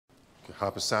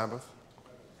Happy Sabbath.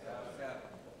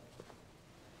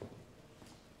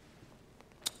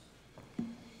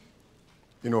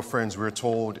 You know, friends, we're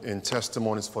told in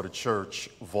Testimonies for the Church,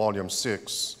 Volume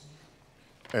 6,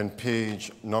 and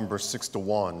page number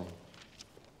 61,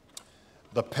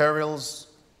 the perils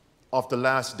of the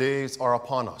last days are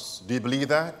upon us. Do you believe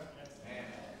that?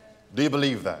 Do you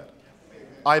believe that?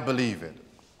 I believe it.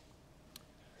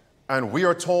 And we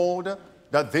are told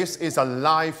that this is a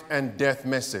life and death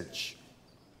message.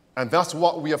 And that's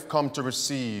what we have come to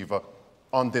receive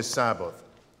on this Sabbath,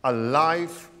 a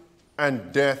life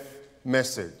and death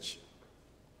message.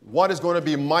 What is going to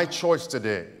be my choice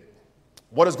today?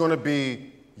 What is going to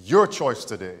be your choice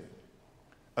today?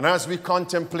 And as we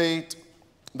contemplate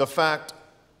the fact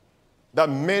that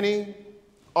many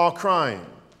are crying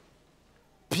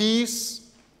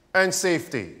peace and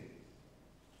safety,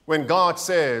 when God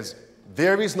says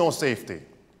there is no safety,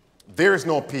 there is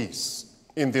no peace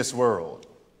in this world.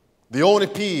 The only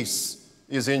peace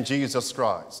is in Jesus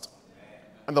Christ.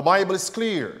 And the Bible is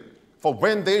clear. For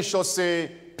when they shall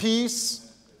say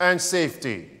peace and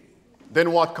safety,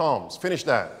 then what comes? Finish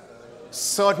that.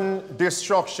 Sudden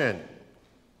destruction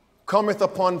cometh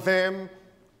upon them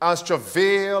as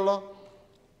travail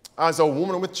as a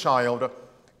woman with child.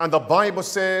 And the Bible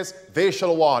says they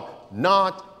shall what?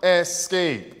 Not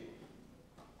escape.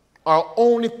 Our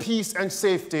only peace and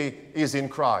safety is in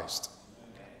Christ.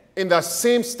 In that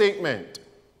same statement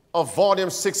of volume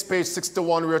 6, page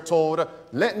 61, we are told,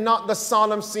 let not the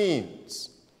solemn scenes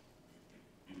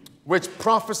which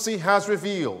prophecy has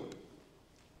revealed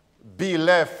be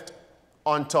left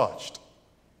untouched.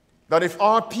 That if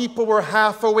our people were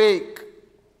half awake,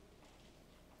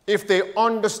 if they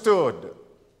understood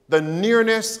the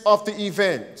nearness of the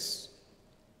events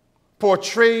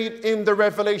portrayed in the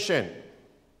Revelation,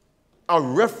 a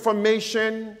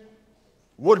reformation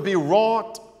would be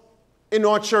wrought in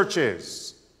our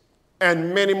churches,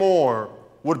 and many more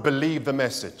would believe the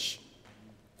message.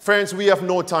 Friends, we have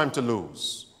no time to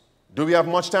lose. Do we have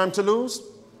much time to lose?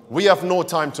 We have no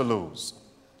time to lose.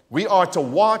 We are to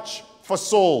watch for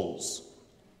souls.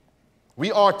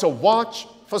 We are to watch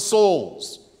for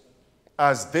souls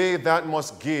as they that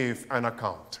must give an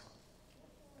account.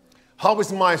 How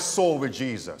is my soul with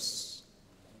Jesus?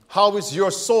 How is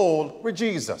your soul with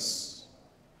Jesus?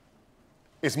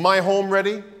 Is my home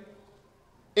ready?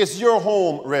 Is your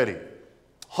home ready?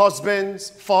 Husbands,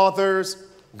 fathers,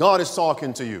 God is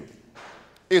talking to you.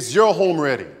 Is your home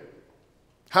ready?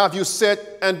 Have you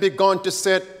set and begun to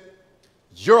set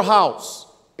your house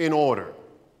in order?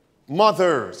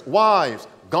 Mothers, wives,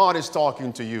 God is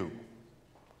talking to you.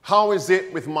 How is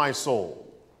it with my soul?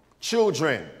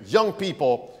 Children, young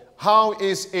people, how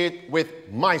is it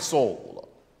with my soul?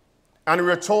 And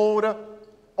we're told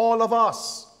all of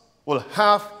us will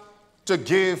have to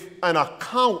give an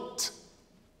account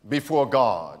before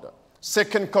God. 2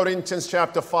 Corinthians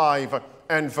chapter 5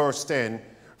 and verse 10,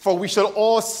 for we shall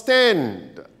all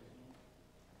stand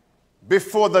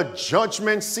before the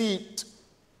judgment seat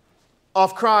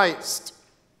of Christ.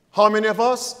 How many of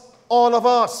us? All of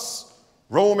us.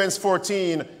 Romans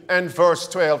 14 and verse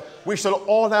 12, we shall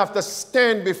all have to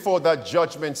stand before that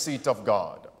judgment seat of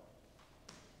God.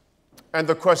 And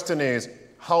the question is,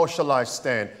 how shall I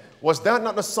stand? Was that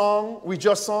not the song we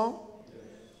just sang?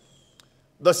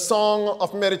 The song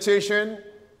of meditation,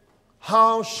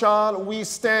 how shall we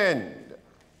stand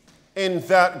in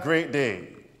that great day?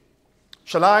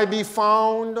 Shall I be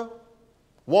found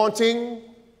wanting,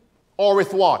 or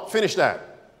with what? Finish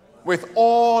that. With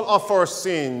all of our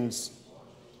sins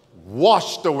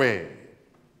washed away.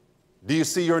 Do you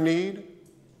see your need?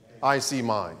 I see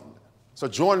mine. So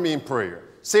join me in prayer.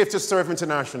 Safe to Serve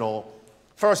International,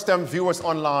 first-time viewers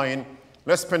online,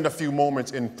 let's spend a few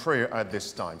moments in prayer at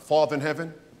this time. Father in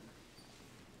heaven,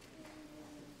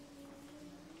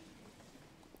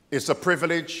 it's a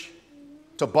privilege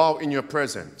to bow in your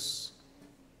presence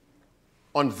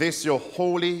on this your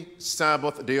holy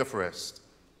Sabbath day of rest.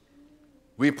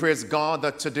 We praise God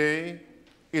that today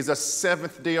is the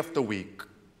seventh day of the week,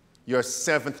 your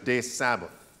seventh day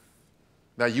Sabbath,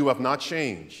 that you have not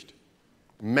changed.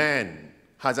 Man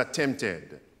has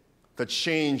attempted to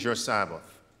change your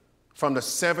Sabbath from the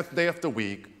seventh day of the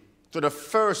week to the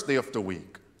first day of the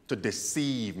week to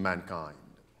deceive mankind.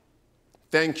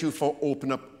 Thank you for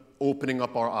opening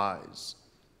up our eyes.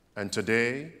 And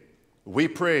today, we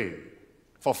pray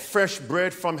for fresh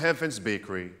bread from heaven's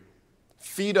bakery.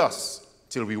 Feed us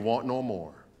till we want no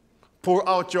more. Pour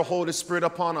out your Holy Spirit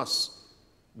upon us.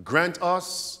 Grant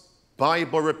us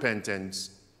Bible repentance.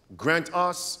 Grant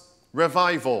us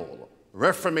revival.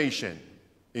 Reformation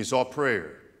is our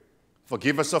prayer.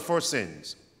 Forgive us of our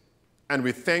sins and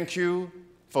we thank you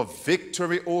for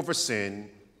victory over sin,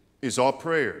 is our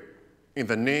prayer. In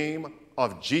the name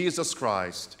of Jesus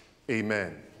Christ,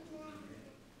 amen.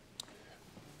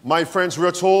 My friends,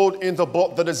 we're told in the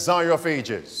book, The Desire of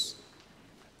Ages,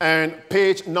 and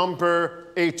page number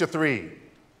 83,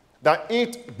 that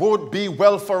it would be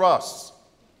well for us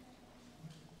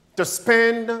to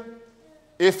spend,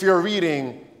 if you're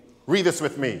reading, read this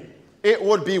with me. It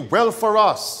would be well for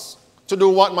us to do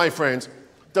what, my friends?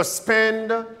 To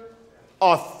spend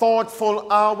a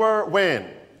thoughtful hour when?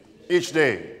 Each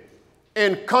day.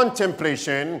 In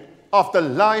contemplation of the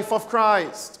life of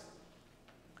Christ.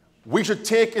 We should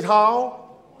take it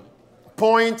how?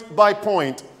 Point by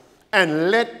point.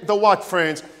 And let the what,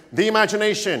 friends? The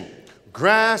imagination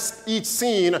grasp each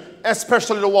scene,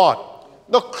 especially the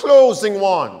what? The closing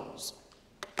ones.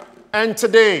 And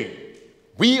today,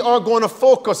 we are going to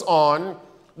focus on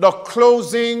the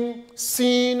closing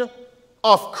scene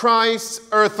of Christ's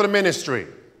earthly ministry.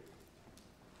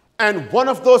 And one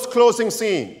of those closing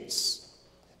scenes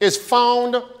is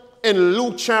found in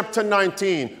Luke chapter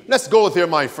 19. Let's go there,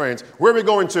 my friends. Where are we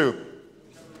going to?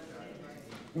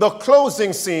 The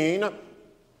closing scene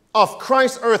of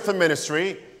Christ's earthly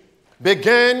ministry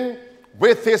began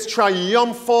with his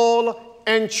triumphal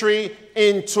entry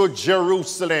into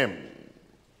Jerusalem.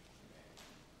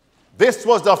 This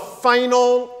was the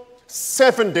final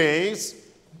 7 days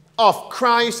of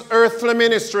Christ's earthly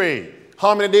ministry.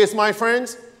 How many days, my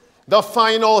friends? The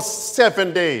final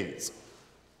 7 days.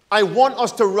 I want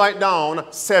us to write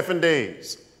down 7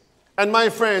 days. And my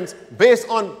friends, based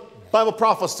on Bible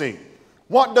prophecy,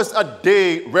 what does a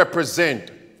day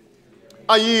represent?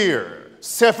 A year.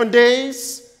 7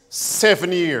 days,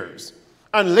 7 years.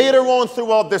 And later on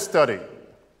throughout this study,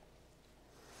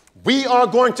 we are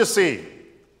going to see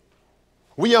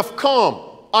we have come,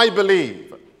 I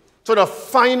believe, to the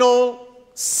final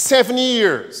 7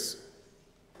 years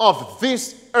of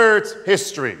this earth's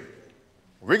history.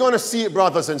 We're going to see it,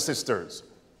 brothers and sisters.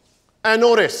 And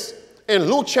notice, in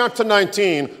Luke chapter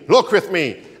 19, look with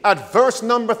me at verse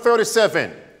number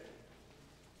 37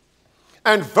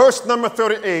 and verse number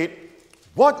 38.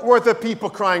 What were the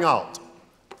people crying out?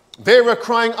 They were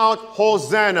crying out,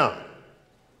 Hosanna.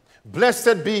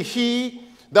 Blessed be he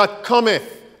that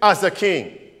cometh as a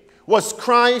king. Was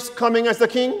Christ coming as the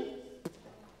king?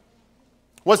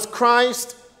 Was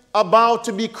Christ about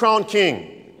to be crowned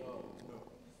king?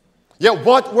 Yet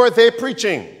what were they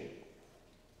preaching?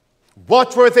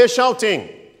 What were they shouting?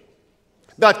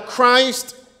 That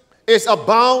Christ is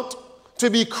about to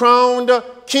be crowned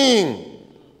king.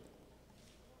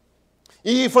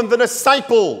 Even the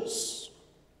disciples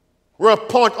were a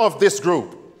part of this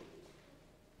group.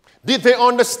 Did they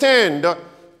understand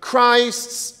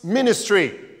Christ's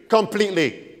ministry?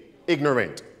 Completely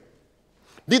ignorant.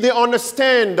 Did they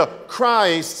understand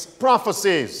Christ's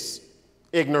prophecies?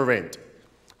 Ignorant.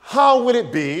 How will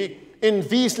it be in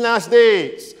these last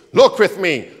days? Look with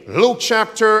me, Luke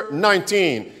chapter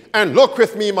 19. And look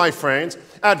with me, my friends,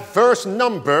 at verse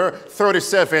number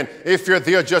 37. If you're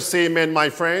there, just say amen, my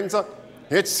friends.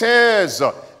 It says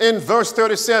in verse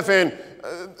 37,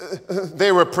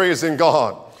 they were praising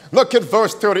God. Look at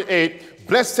verse 38.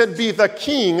 Blessed be the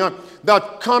King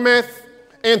that cometh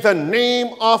in the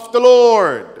name of the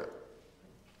Lord.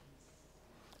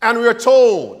 And we are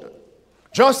told,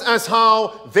 just as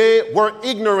how they were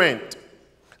ignorant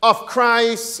of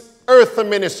Christ's earthly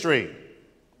ministry,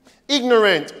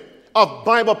 ignorant of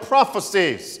Bible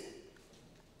prophecies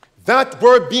that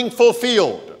were being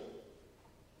fulfilled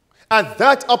at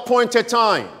that appointed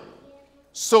time,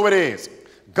 so it is.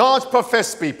 God's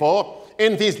professed people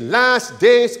in these last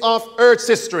days of earth's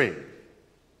history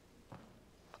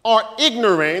are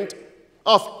ignorant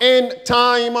of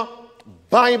end-time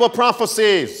Bible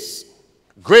prophecies.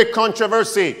 Great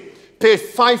controversy. Page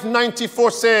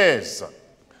 594 says,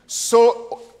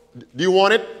 so, do you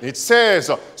want it? It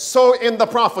says, so in the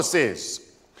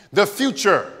prophecies, the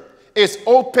future is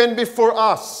open before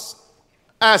us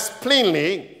as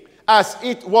plainly as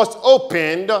it was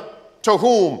opened to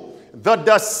whom? The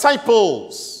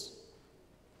disciples,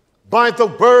 by the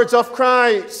words of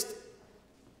Christ.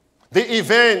 The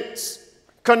events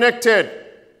connected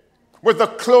with the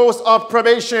close of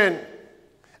probation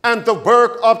and the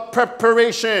work of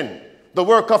preparation. The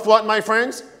work of what, my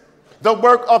friends? The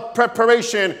work of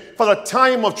preparation for the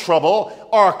time of trouble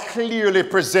are clearly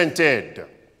presented.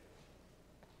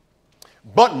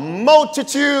 But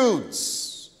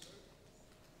multitudes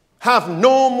have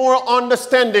no more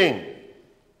understanding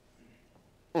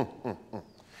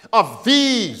of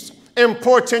these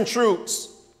important truths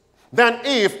than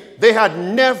if they had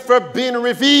never been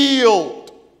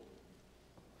revealed.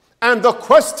 And the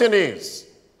question is,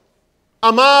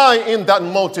 am I in that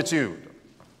multitude?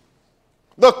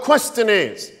 The question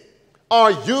is,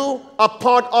 are you a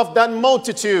part of that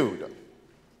multitude?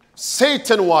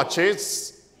 Satan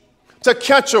watches to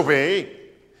catch away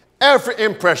every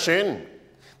impression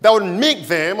that would make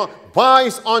them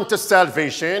wise unto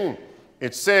salvation.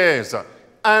 It says,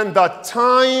 and the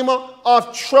time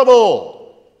of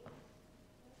trouble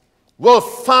will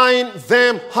find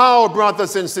them how,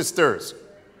 brothers and sisters?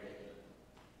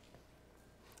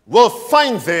 Will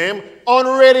find them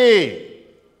unready.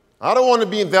 I don't want to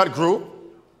be in that group.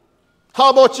 How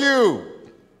about you?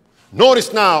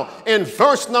 Notice now in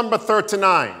verse number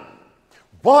 39,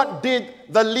 what did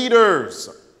the leaders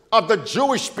of the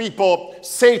Jewish people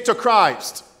say to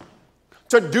Christ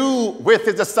to do with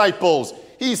his disciples?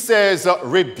 He says,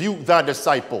 rebuke thy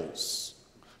disciples.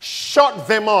 Shut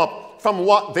them up from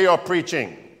what they are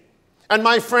preaching. And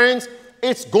my friends,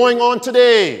 it's going on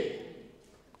today.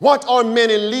 What are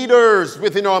many leaders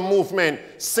within our movement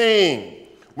saying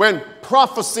when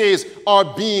prophecies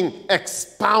are being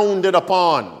expounded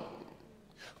upon?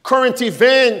 Current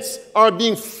events are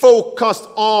being focused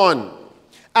on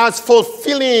as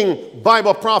fulfilling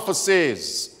Bible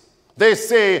prophecies. They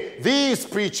say these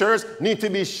preachers need to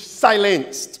be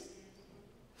silenced.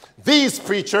 These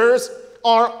preachers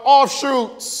are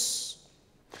offshoots.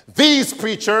 These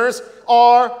preachers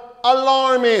are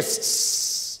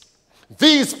alarmists.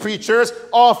 These preachers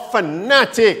are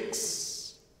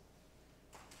fanatics.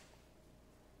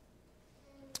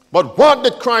 But what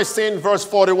did Christ say in verse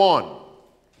 41?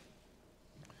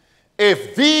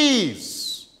 If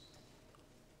these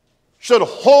should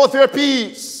hold their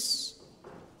peace,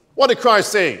 what did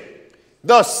Christ say?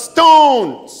 The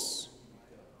stones,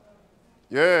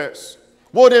 yes,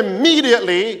 would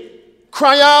immediately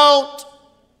cry out.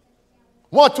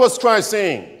 What was Christ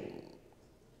saying?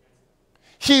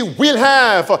 He will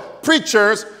have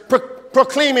preachers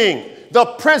proclaiming the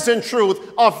present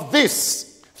truth of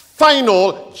this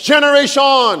final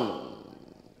generation.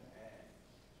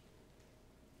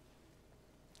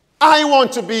 I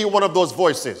want to be one of those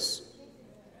voices.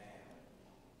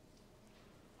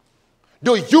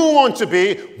 Do you want to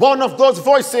be one of those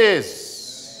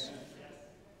voices?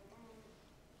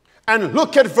 And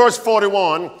look at verse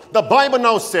 41. The Bible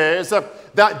now says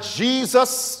that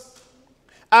Jesus,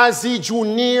 as he drew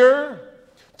near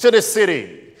to the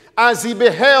city, as he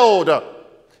beheld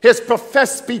his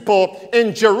professed people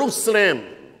in Jerusalem,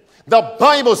 the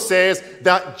Bible says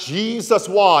that Jesus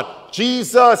what?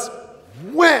 Jesus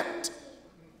wept.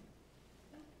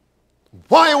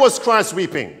 Why was Christ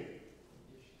weeping?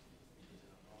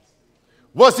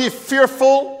 Was he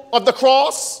fearful of the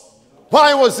cross?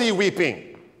 Why was he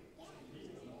weeping?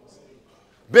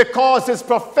 Because his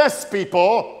professed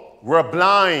people were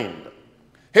blind.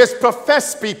 His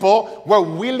professed people were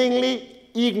willingly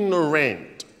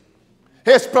ignorant.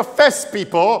 His professed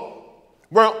people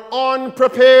were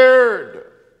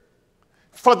unprepared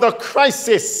for the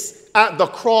crisis at the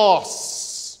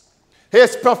cross.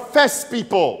 His professed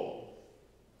people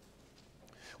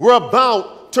were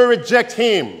about to reject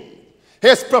him.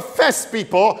 His professed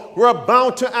people were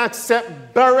about to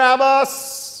accept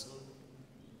Barabbas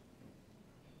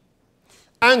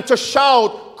and to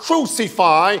shout,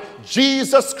 crucify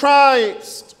Jesus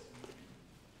Christ.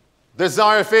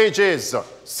 Desire of Ages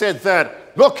said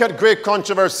that. Look at Great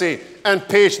Controversy and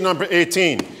page number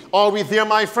 18. Are we there,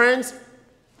 my friends?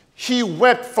 He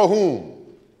wept for whom?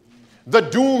 The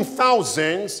doomed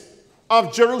thousands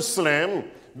of Jerusalem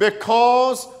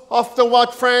because of the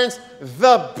what, friends?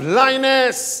 The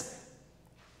blindness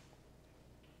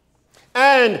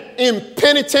and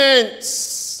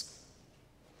impenitence.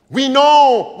 We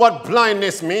know what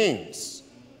blindness means.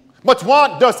 But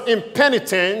what does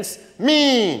impenitence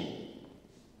mean?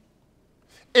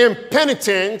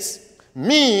 Impenitence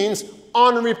means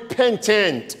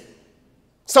unrepentant.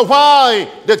 So why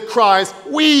did Christ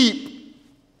weep?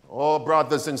 Oh,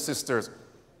 brothers and sisters,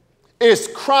 is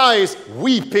Christ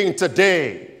weeping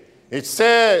today? It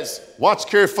says, watch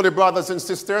carefully, brothers and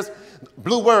sisters,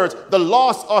 blue words, the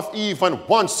loss of even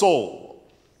one soul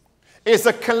is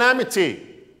a calamity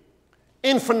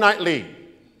infinitely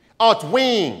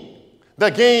outweighing the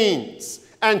gains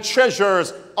and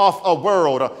treasures of a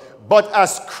world. But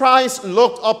as Christ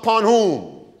looked upon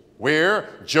whom? Where?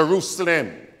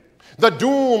 Jerusalem. The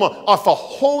doom of a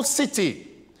whole city,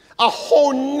 a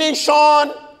whole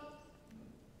nation.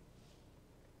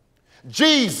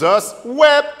 Jesus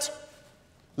wept.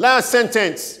 Last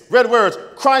sentence, red words.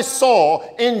 Christ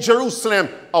saw in Jerusalem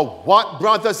a what,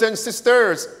 brothers and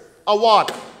sisters? A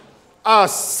what? A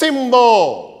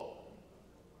symbol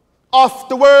of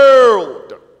the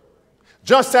world.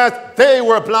 Just as they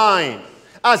were blind,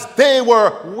 as they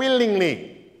were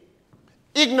willingly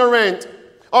ignorant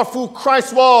of who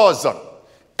Christ was,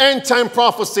 end-time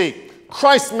prophecy,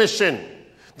 Christ's mission,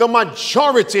 the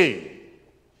majority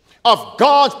of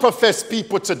God's professed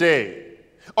people today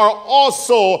are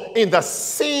also in the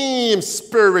same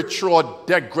spiritual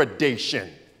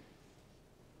degradation.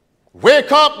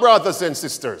 Wake up, brothers and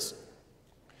sisters.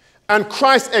 And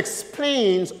Christ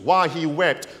explains why he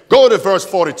wept. Go to verse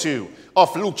 42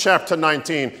 of Luke chapter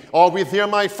 19. Are we there,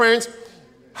 my friends?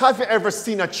 Have you ever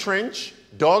seen a trench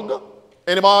dug?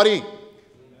 Anybody?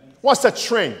 What's a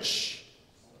trench?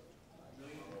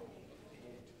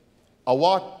 A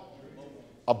what?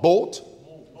 A boat?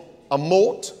 A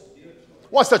moat?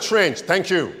 What's a trench? Thank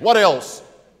you. What else?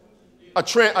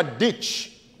 A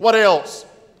ditch. What else?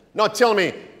 Now tell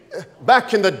me,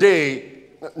 back in the day,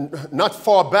 not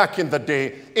far back in the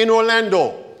day, in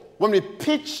Orlando, when we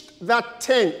pitched that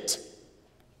tent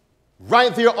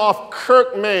right there off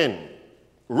Kirkman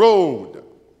Road,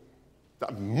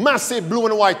 that massive blue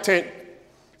and white tent,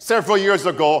 several years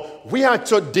ago, we had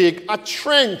to dig a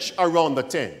trench around the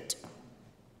tent.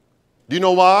 Do you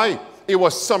know why? It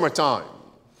was summertime.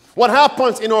 What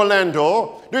happens in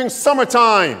Orlando during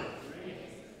summertime?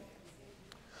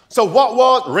 So what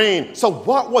was rain? So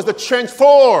what was the trench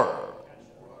for?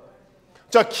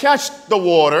 To catch the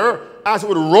water as it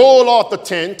would roll off the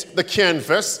tent, the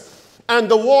canvas, and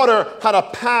the water had a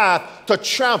path to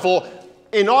travel.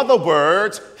 In other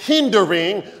words,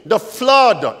 hindering the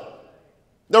flood,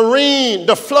 the rain,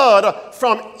 the flood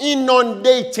from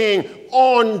inundating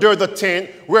under the tent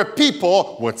where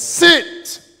people would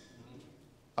sit.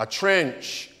 A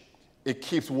trench, it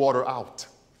keeps water out.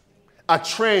 A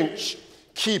trench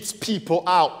keeps people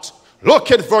out.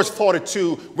 Look at verse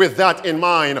 42 with that in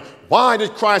mind. Why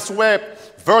did Christ weep?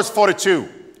 Verse 42.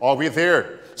 Are we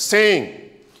there? Saying,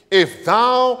 if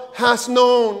thou hast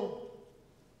known,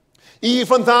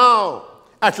 even thou,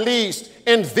 at least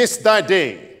in this thy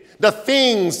day, the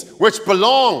things which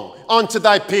belong unto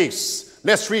thy peace.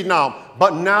 Let's read now.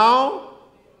 But now,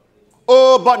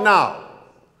 but now,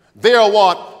 they are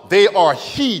what? They are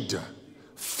hid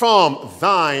from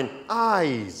thine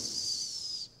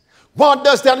eyes. What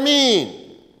does that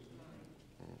mean?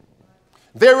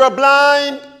 They were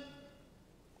blind.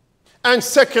 And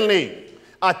secondly,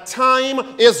 a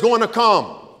time is going to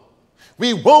come.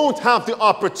 We won't have the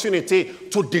opportunity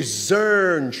to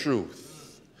discern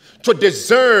truth. To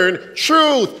discern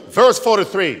truth. Verse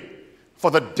 43.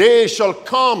 For the day shall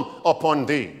come upon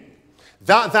thee,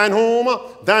 that thine whom,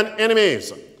 thine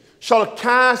enemies, shall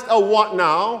cast a what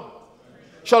now?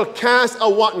 Shall cast a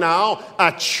what now?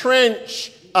 A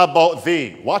trench about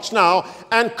thee. Watch now.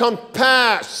 And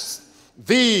compass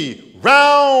thee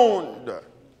round.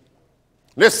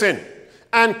 Listen.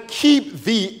 And keep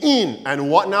thee in.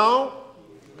 And what now?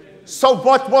 So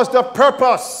what was the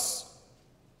purpose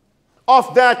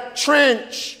of that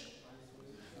trench?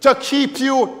 To keep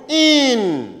you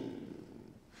in.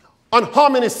 On how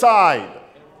many sides?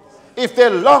 If they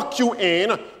lock you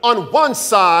in on one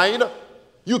side,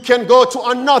 you can go to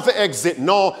another exit.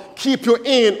 No, keep you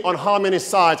in on how many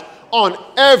sides? On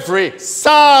every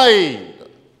side.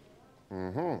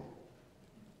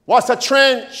 What's a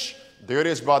trench? There it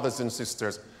is, brothers and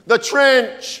sisters. The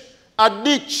trench, a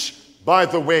ditch, by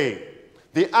the way.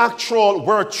 The actual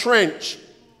word trench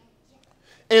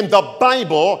in the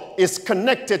Bible is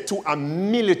connected to a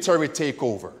military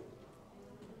takeover.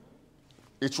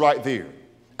 It's right there.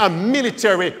 A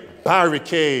military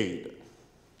barricade.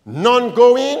 None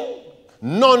go in,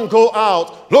 none go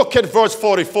out. Look at verse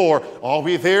 44. Are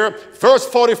we there? Verse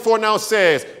 44 now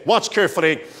says, watch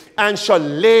carefully, and shall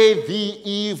lay thee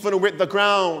even with the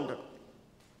ground,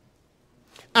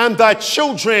 and thy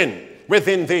children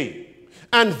within thee,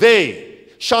 and they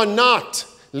shall not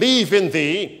leave in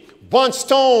thee one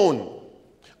stone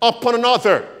upon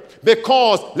another,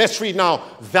 because, let's read now,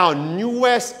 thou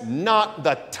knewest not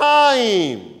the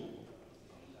time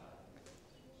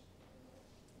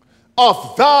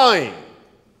of thy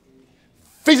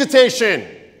visitation.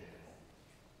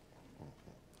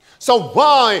 So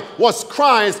why was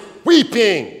Christ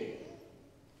weeping?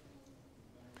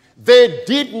 They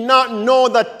did not know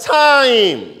the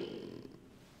time,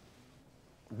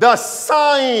 the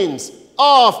signs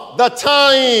of the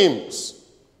times.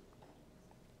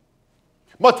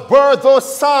 But were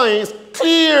those signs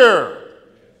clear?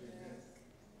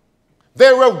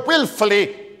 They were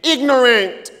willfully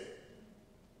ignorant.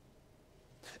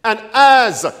 And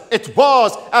as it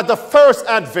was at the first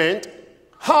advent,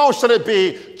 how shall it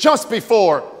be just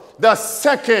before the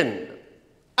second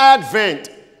advent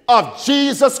of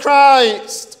Jesus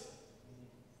Christ?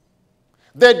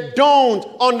 They don't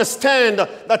understand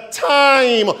the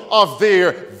time of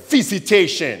their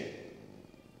visitation.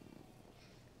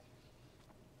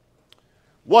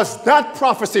 Was that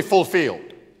prophecy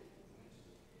fulfilled?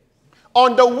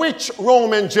 Under which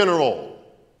Roman general?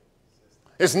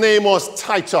 His name was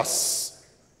Titus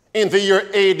in the year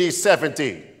AD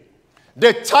 70.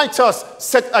 Did Titus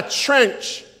set a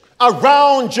trench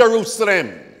around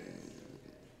Jerusalem?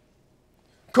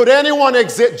 Could anyone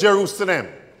exit Jerusalem?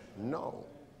 No.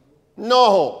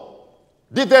 No.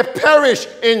 Did they perish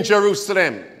in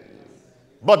Jerusalem?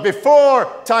 But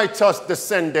before Titus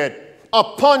descended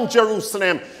upon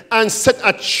Jerusalem and set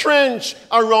a trench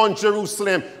around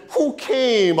Jerusalem, who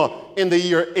came in the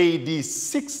year AD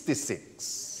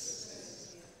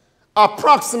 66?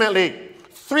 Approximately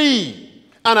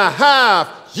 3.5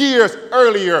 years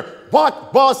earlier.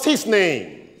 What was his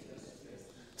name?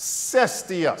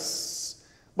 Cestius.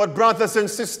 But brothers and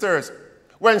sisters,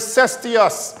 when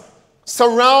Cestius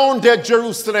surrounded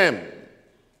Jerusalem,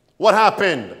 what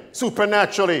happened?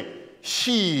 Supernaturally,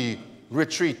 he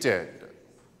retreated.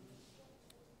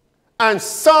 And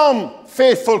some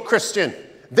faithful Christian,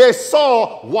 they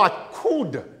saw what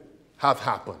could have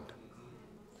happened.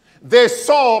 They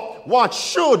saw what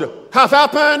should have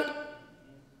happened,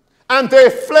 and they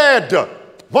fled.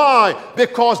 Why?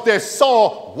 Because they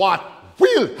saw what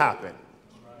will happen.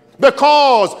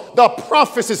 Because the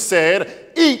prophecy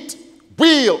said it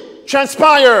will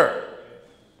transpire.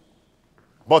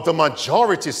 But the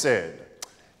majority said,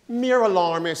 mere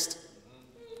alarmist.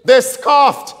 They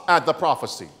scoffed at the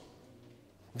prophecy.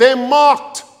 They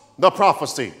mocked the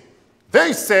prophecy.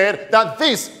 They said that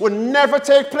this would never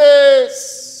take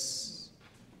place.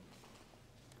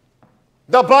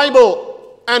 The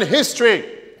Bible and history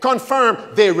confirm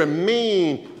they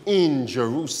remain in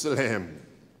Jerusalem.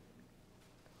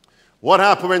 What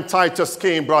happened when Titus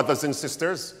came, brothers and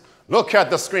sisters? Look at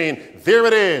the screen. There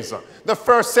it is. The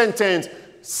first sentence,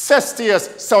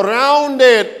 Cestius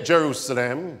surrounded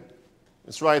Jerusalem.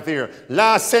 It's right there.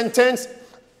 Last sentence,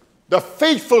 the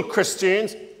faithful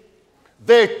Christians,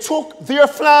 they took their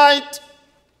flight.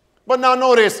 But now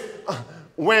notice,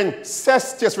 when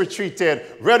Cestius retreated,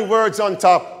 red words on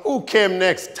top, who came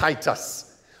next?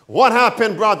 Titus. What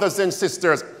happened, brothers and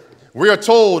sisters? We are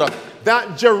told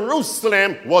that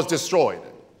Jerusalem was destroyed.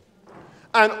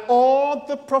 And all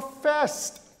the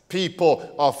professed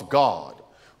people of God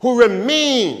who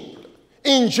remained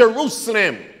in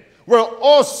Jerusalem were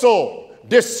also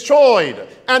destroyed.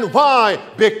 And why?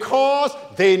 Because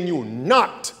they knew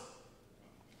not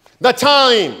the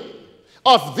time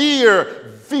of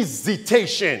their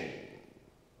visitation.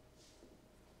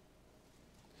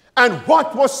 And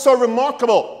what was so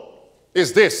remarkable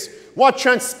is this: what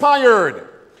transpired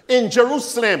in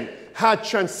Jerusalem had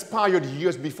transpired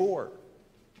years before.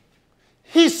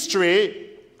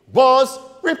 History was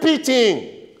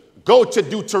repeating. Go to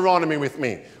Deuteronomy with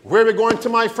me. Where are we going to,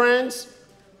 my friends?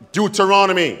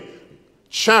 Deuteronomy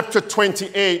chapter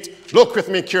 28. Look with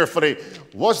me carefully.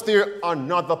 Was there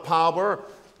another power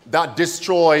that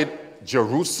destroyed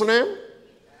Jerusalem?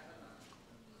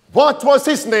 What was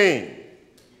his name?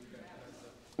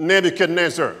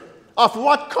 Nebuchadnezzar. Of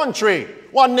what country?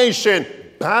 What nation?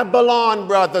 Babylon,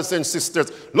 brothers and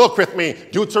sisters. Look with me.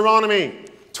 Deuteronomy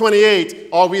 28.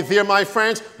 Are we there, my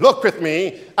friends? Look with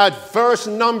me at verse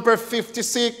number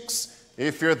 56.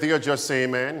 If you're there, just say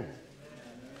amen.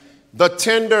 The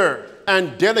tender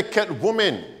and delicate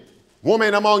woman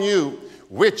among you,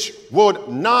 which would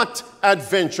not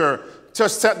adventure to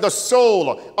set the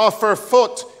sole of her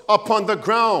foot upon the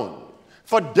ground.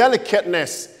 For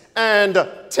delicateness and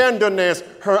tenderness,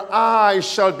 her eyes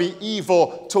shall be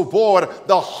evil toward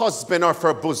the husband of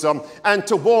her bosom, and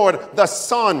toward the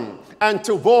son, and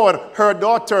toward her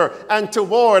daughter, and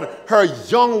toward her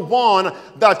young one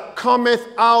that cometh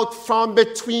out from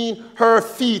between her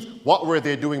feet. What were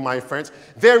they doing, my friends?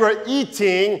 They were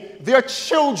eating their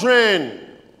children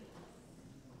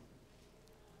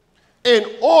in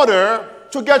order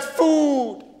to get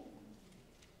food.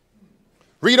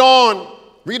 Read on,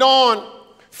 read on.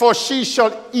 For she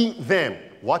shall eat them.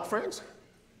 What, friends?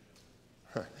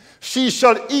 She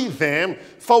shall eat them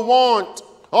for want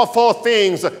of all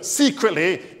things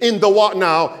secretly in the what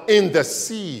now? In the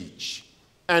siege.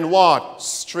 And what?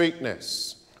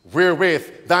 Straightness.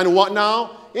 Wherewith, then what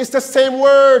now? It's the same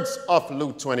words of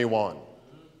Luke 21.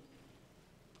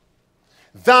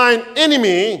 Thine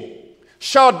enemy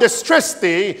shall distress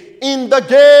thee in the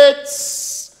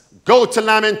gates. Go to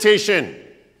Lamentation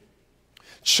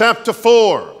chapter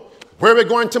 4. Where are we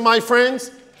going to, my friends?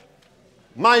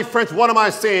 My friends, what am I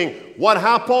saying? What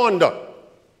happened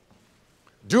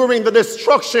during the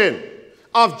destruction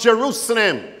of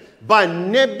Jerusalem by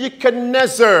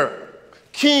Nebuchadnezzar,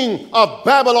 king of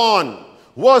Babylon,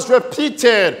 was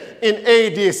repeated in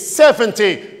AD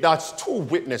 70. That's 2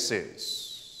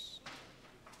 witnesses.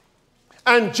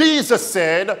 And Jesus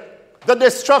said the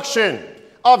destruction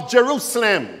of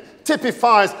Jerusalem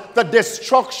typifies the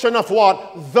destruction of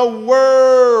what? The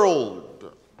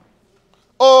world.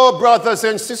 Oh, brothers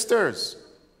and sisters,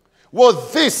 will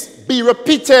this be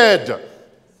repeated?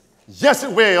 Yes,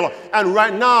 it will. And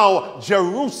right now,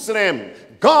 Jerusalem,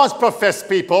 God's professed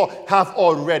people, have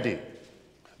already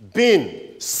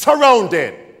been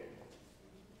surrounded.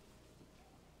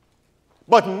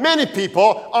 But many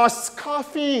people are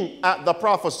scoffing at the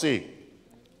prophecy.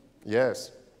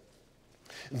 Yes.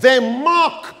 They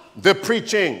mock the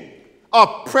preaching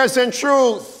of present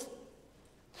truth.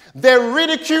 They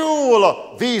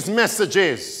ridicule these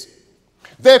messages.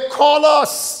 They call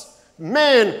us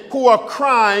men who are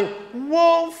crying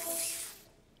wolf.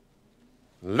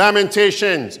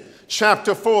 Lamentations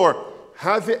chapter 4.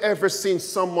 Have you ever seen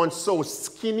someone so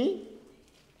skinny,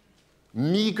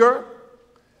 meager,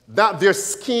 that their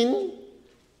skin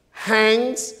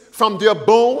hangs from their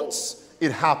bones?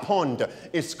 It happened.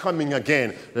 It's coming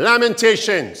again.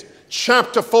 Lamentations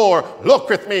chapter 4. Look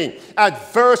with me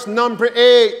at verse number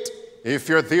 8. If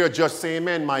you're there, just say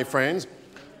amen, my friends.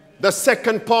 The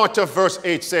second part of verse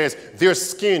 8 says, their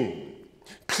skin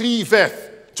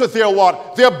cleaveth to their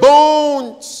what? Their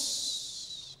bones.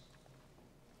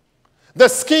 The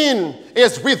skin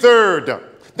is withered.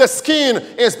 The skin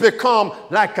is become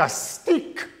like a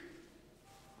stick.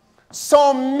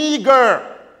 So meager.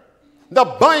 The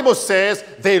Bible says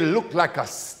they look like a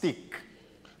stick.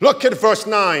 Look at verse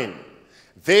 9.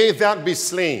 They that be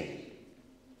slain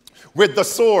with the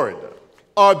sword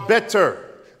are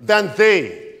better than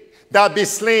they that be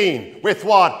slain with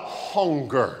what?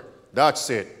 Hunger. That's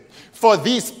it. For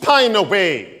these pine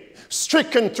away,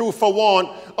 stricken through for want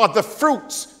of the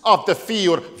fruits of the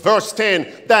field. Verse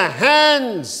 10. The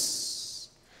hands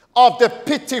of the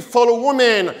pitiful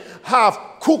women have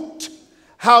cooked,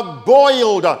 have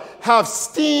boiled, have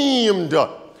steamed,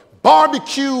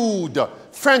 barbecued,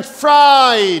 French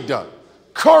fried,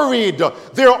 curried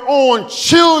their own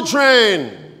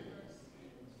children.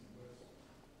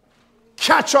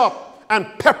 Ketchup and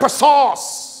pepper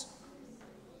sauce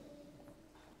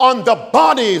on the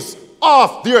bodies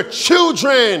of their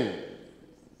children.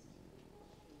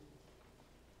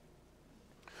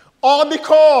 All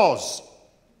because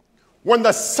when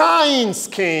the signs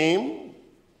came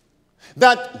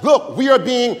that, look, we are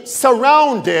being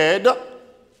surrounded,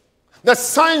 the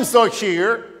signs are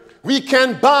here, we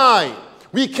can buy,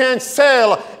 we can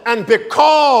sell, and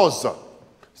because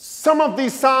some of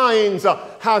these signs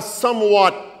have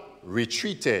somewhat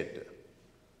retreated,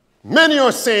 many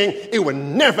are saying it will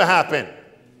never happen.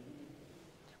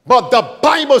 But the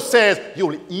Bible says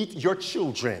you'll eat your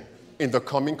children in the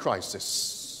coming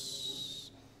crisis.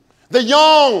 The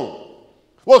young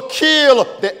will kill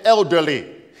the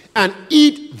elderly and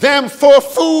eat them for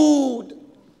food.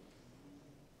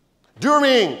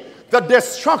 During the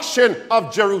destruction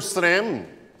of Jerusalem,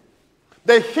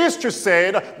 the history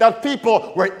said that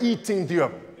people were eating their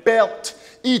belt,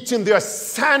 eating their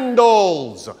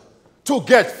sandals to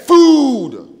get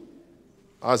food,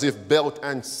 as if belt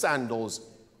and sandals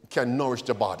can nourish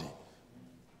the body.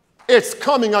 It's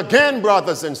coming again,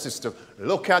 brothers and sisters.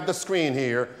 Look at the screen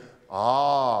here.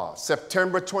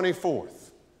 September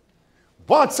 24th.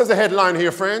 What says the headline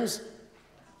here, friends?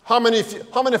 How many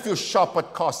of you shop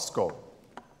at Costco?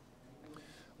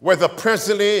 Whether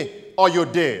presently or you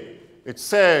did. It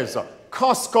says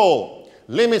Costco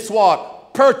limits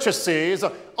what? Purchases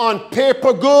on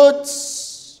paper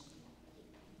goods.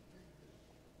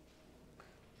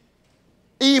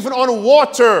 Even on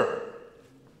water.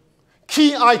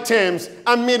 Key items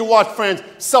amid what, friends?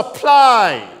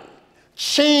 Supply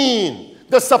chain.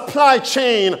 The supply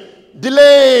chain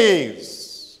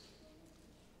delays.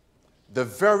 The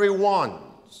very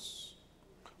ones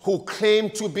who claim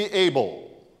to be able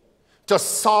to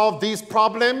solve these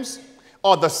problems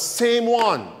are the same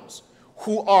ones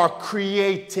who are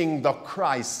creating the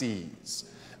crises.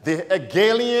 The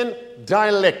Hegelian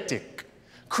dialectic.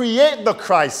 Create the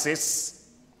crisis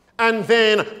and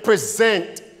then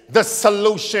present the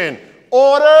solution.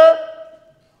 Order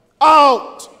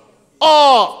out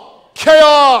of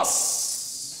chaos.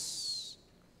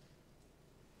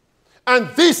 And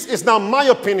this is now my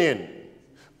opinion.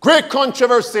 Great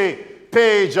controversy,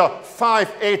 page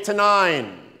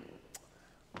 589.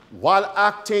 While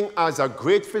acting as a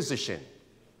great physician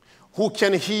who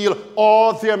can heal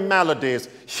all their maladies,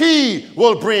 he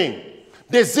will bring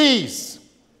disease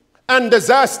and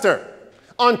disaster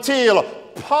until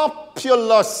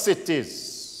populous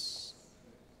cities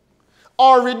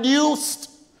are reduced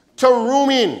to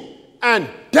ruin and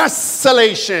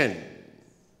desolation.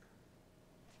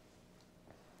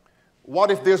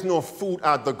 What if there's no food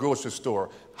at the grocery store?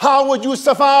 How would you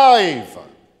survive?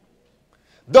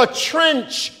 The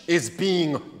trench is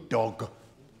being dug.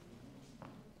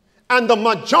 And the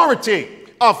majority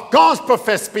of God's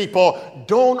professed people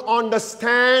don't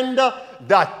understand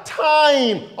the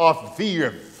time of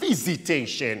their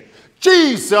visitation.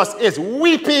 Jesus is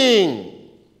weeping.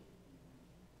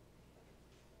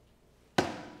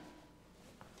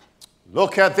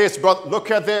 Look at this, brother.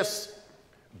 Look at this.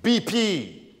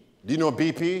 BP. Do you know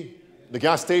BP? The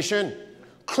gas station?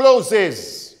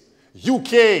 Closes.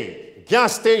 UK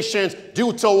gas stations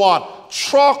due to what?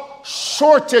 Truck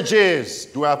shortages.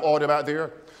 Do I have order back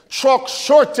there? Truck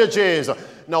shortages.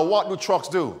 Now what do trucks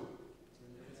do?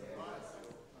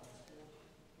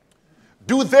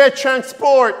 Do they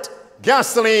transport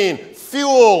gasoline,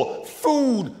 fuel,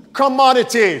 food,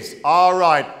 commodities? All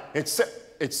right.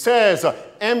 It says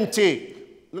empty.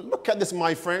 Look at this,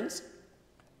 my friends.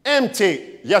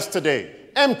 Empty yesterday.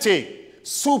 Empty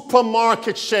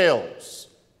supermarket shelves.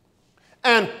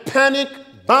 And panic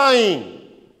buying.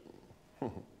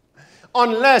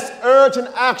 Unless urgent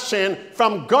action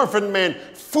from government,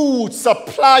 food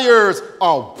suppliers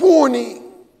are warning.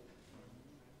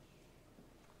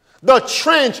 The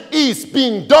trench is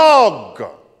being dug.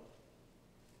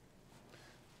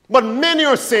 But many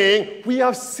are saying, we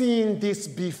have seen this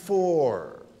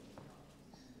before.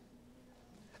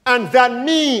 And that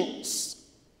means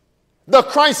the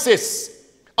crisis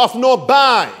of no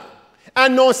buy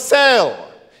and no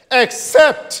sell,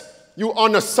 except you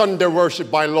honor Sunday worship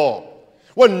by law,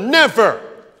 will never,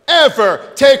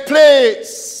 ever take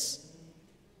place.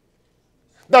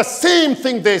 The same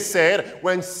thing they said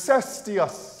when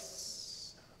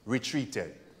Cestius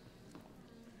retreated.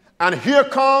 And here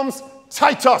comes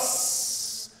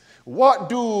Titus. What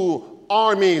do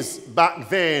armies back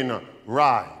then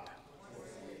ride?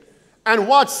 And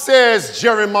what says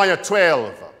Jeremiah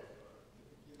 12?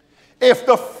 If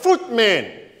the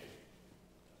footmen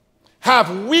have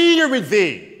wearied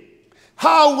thee,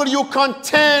 how will you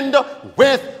contend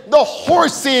with the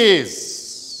horses?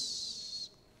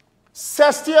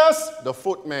 Cestius, the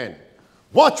footmen.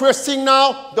 What we're seeing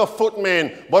now, the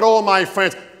footmen. But oh, my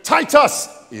friends, Titus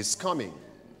is coming.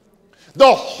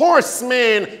 The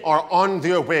horsemen are on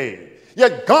their way.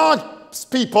 Yet God's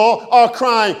people are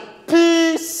crying,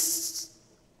 peace.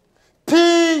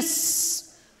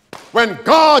 Peace. When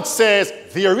God says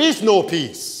there is no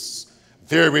peace,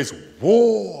 there is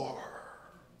war.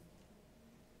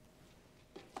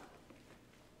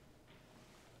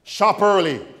 Shop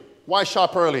early. Why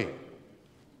shop early?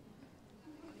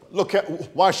 Look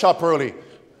at why shop early.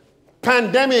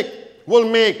 Pandemic will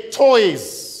make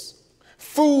toys,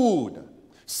 food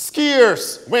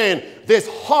scarce when this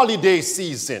holiday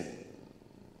season.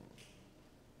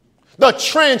 The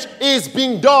trench is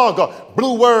being dug.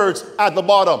 Blue words at the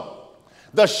bottom.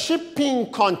 The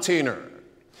shipping container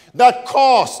that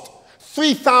cost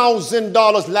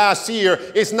 $3,000 last year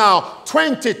is now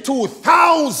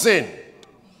 $22,000.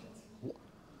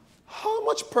 How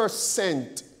much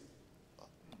percent?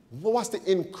 What's the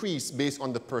increase based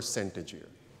on the percentage here?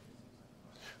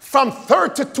 From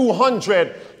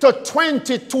 $3,200 to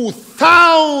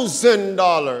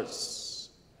 $22,000.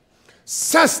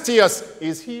 Cestius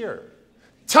is here.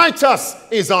 Titus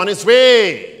is on his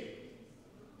way.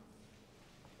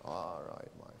 All right,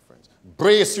 my friends.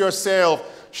 Brace yourself.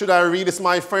 Should I read this,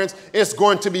 my friends? It's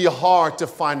going to be hard to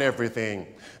find everything.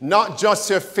 Not just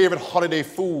your favorite holiday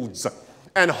foods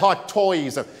and hot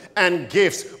toys and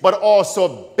gifts, but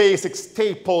also basic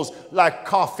staples like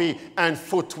coffee and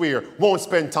footwear. Won't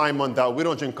spend time on that. We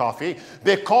don't drink coffee.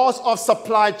 Because of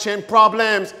supply chain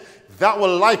problems that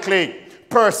will likely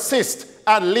persist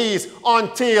at least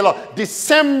until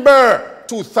December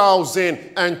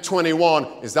 2021.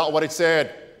 Is that what it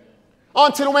said?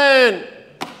 Until when?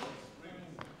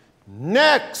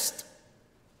 Next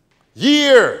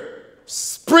year,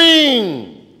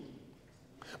 spring.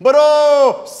 But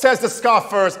oh, says the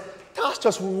scoffers, that's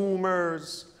just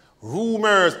rumors.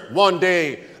 Rumors. One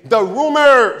day, the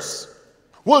rumors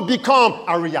will become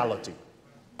a reality.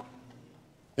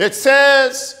 It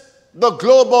says the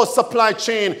global supply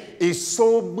chain is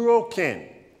so broken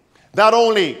that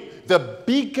only the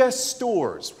biggest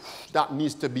stores, that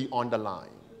needs to be underlined.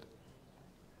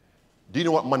 Do you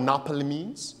know what monopoly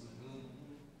means?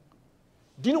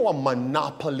 Do you know what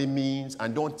monopoly means?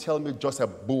 And don't tell me just a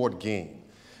board game.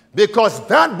 Because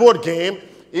that board game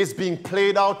is being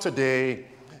played out today.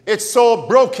 It's so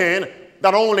broken,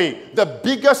 that only the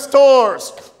bigger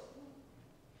stores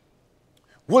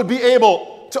will be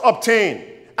able to obtain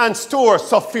and store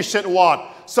sufficient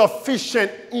what?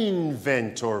 Sufficient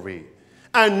inventory.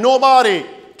 And nobody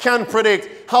can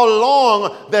predict how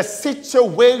long the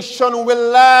situation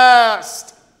will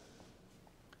last.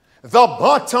 The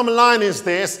bottom line is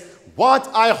this: what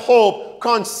I hope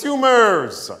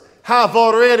consumers have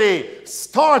already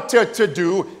started to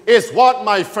do is what,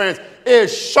 my friends,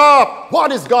 is shop.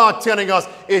 What is God telling us?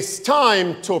 It's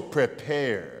time to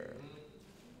prepare.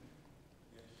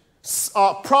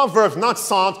 Proverbs, not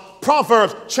Psalms,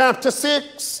 Proverbs chapter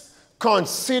 6.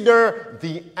 Consider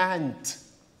the ant.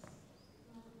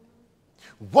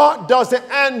 What does the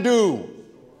ant do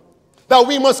that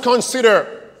we must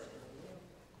consider?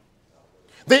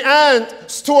 The ant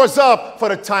stores up for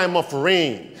the time of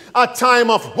rain, a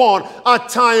time of want, a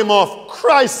time of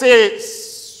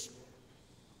crisis.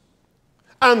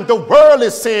 And the world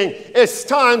is saying it's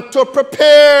time to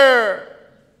prepare,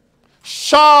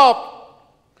 shop,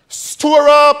 store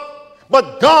up.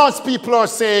 But God's people are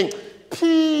saying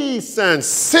peace and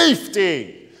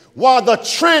safety, while the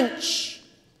trench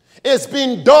is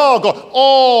being dug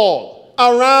all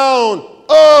around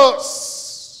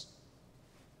us.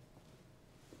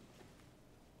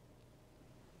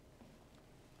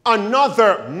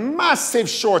 Another massive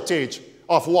shortage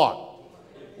of what?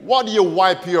 What do you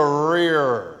wipe your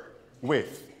rear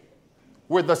with,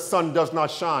 where the sun does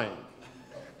not shine?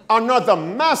 Another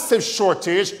massive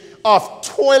shortage of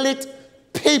toilet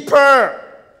paper.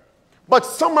 But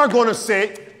some are going to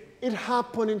say it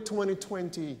happened in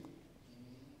 2020.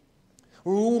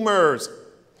 Rumors.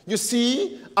 You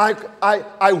see,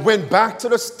 I went back to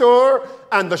the store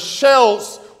and the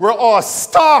shelves were all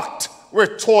stocked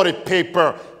with toilet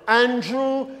paper.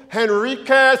 Andrew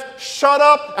Henriquez, shut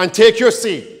up and take your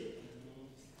seat.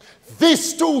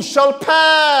 This too shall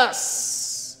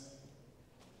pass.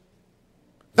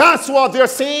 That's what they're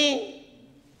saying.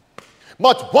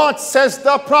 But what says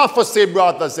the prophecy,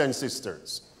 brothers and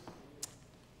sisters?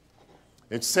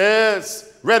 It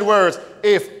says, red words,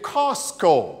 if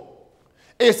Costco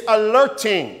is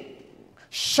alerting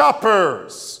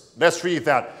shoppers, let's read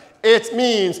that. It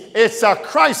means it's a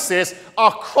crisis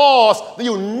across the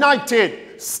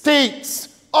United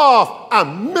States of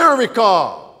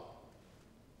America.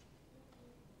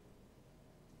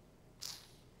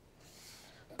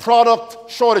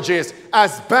 Product shortages,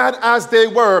 as bad as they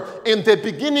were in the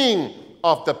beginning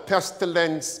of the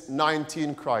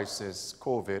Pest-19 crisis,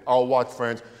 COVID, or what,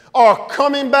 friends, are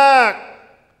coming back.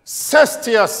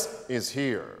 Cestius is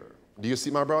here. Do you see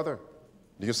my brother?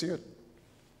 Do you see it?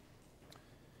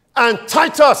 And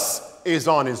Titus is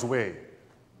on his way.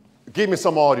 Give me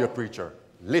some audio, preacher.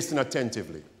 Listen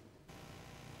attentively.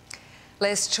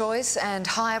 Less choice and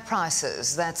higher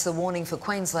prices. That's the warning for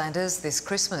Queenslanders this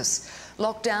Christmas.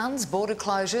 Lockdowns, border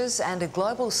closures and a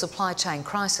global supply chain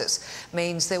crisis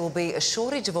means there will be a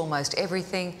shortage of almost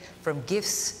everything from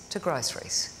gifts to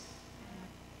groceries.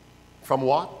 From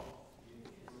what?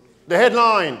 The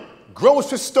headline,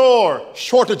 grocery store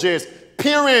shortages,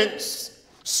 parents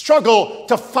struggle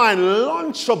to find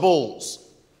Lunchables,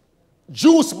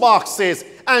 juice boxes,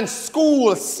 and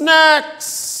school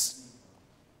snacks.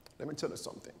 Let me tell you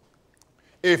something.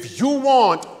 If you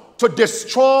want to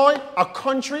destroy a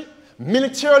country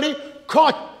militarily,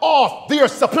 cut off their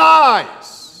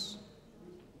supplies.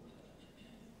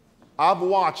 I've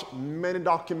watched many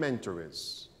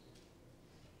documentaries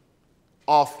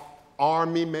of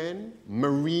army men,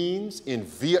 Marines in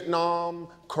Vietnam,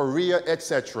 Korea,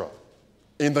 etc.,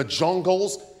 in the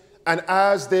jungles, and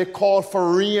as they call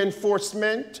for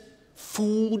reinforcement,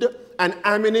 food and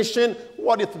ammunition,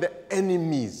 what if the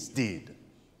enemies did?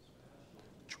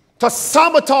 To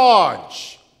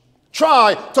sabotage,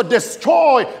 try to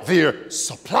destroy their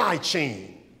supply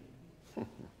chain.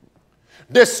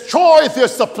 Destroy their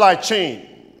supply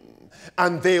chain,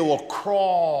 and they will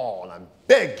crawl and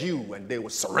beg you, and they will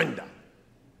surrender.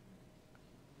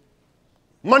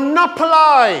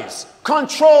 Monopolize,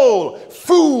 control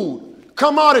food,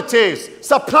 commodities,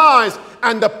 supplies,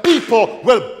 and the people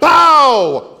will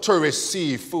bow to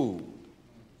receive food.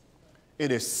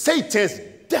 It is Satan's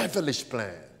devilish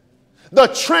plan. The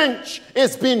trench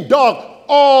is being dug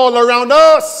all around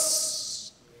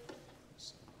us.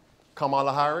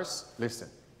 Kamala Harris, listen.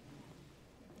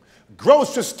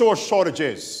 Grocery store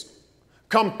shortages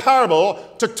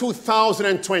comparable to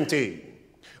 2020.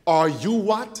 Are you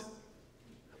what?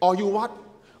 Are you what?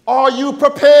 Are you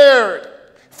prepared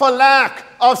for lack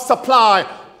of supply?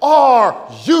 Are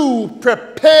you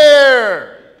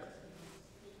prepared?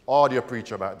 Audio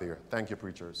preacher back there. Thank you,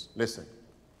 preachers. Listen.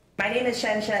 My name is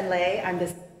Shun Lei. I'm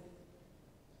the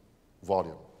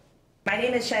volume. My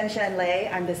name is Shun Lei.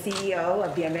 I'm the CEO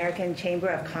of the American Chamber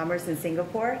of Commerce in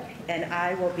Singapore, and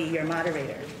I will be your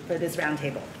moderator for this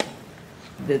roundtable.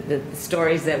 The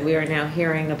stories that we are now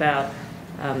hearing about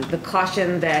the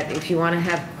caution that if you want to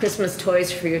have Christmas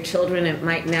toys for your children, it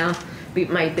might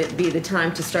be the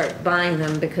time to start buying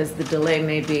them because the delay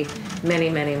may be many,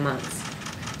 many months.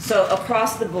 So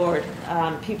across the board,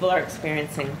 people are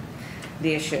experiencing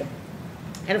the issue.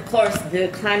 And of course, the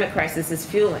climate crisis is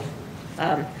fueling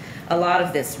a lot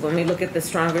of this. When we look at the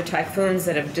stronger typhoons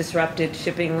that have disrupted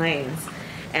shipping lanes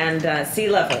and sea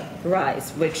level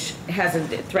rise, which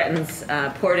threatens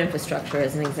port infrastructure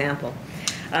as an example.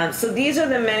 So these are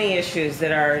the many issues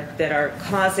that are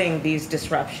causing these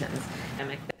disruptions.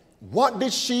 What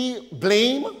did she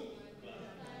blame?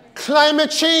 Climate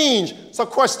change. So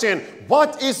question,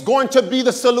 what is going to be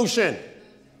the solution?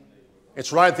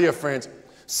 It's right there, friends.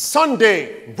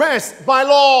 Sunday, rest by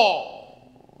law.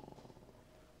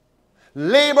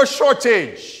 Labor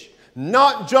shortage,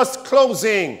 not just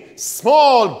closing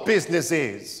small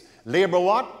businesses. Labor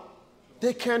what?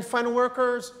 They can't find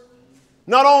workers.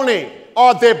 Not only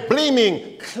are they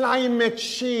blaming climate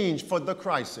change for the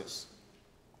crisis,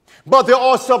 but they're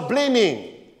also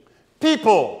blaming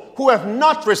people who have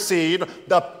not received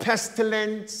the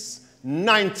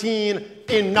Pest-19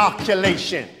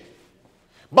 inoculation,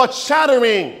 but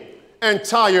shattering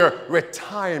entire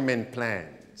retirement plans.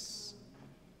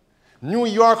 New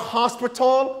York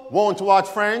hospital won't what,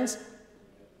 friends?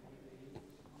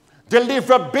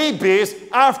 Deliver babies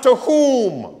after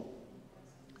whom?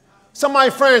 So my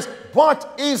friends,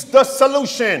 what is the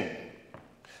solution?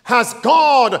 Has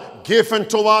God given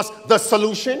to us the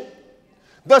solution?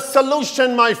 The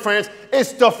solution, my friends,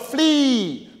 is to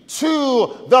flee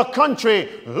to the country.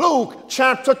 Luke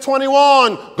chapter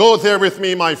 21. Go there with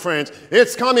me, my friends.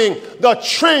 It's coming. The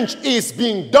trench is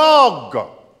being dug.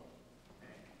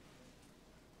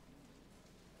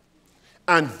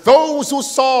 And those who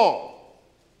saw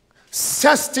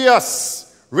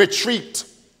Cestius retreat,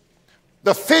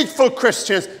 the faithful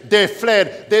Christians, they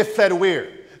fled. They fled where?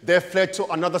 They fled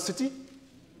to another city?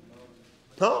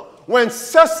 Huh? When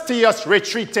Cestius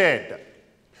retreated,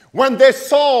 when they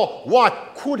saw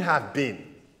what could have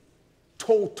been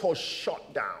total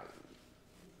shutdown,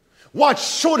 what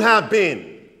should have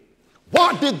been,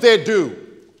 what did they do?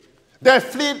 They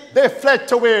fled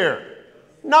to where?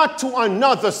 Not to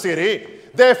another city.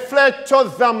 They fled to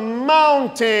the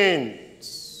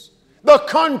mountains, the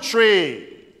country,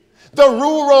 the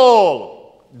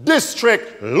rural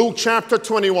district. Luke chapter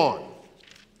 21.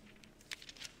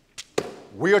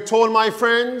 We are told, my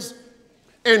friends,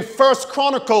 in 1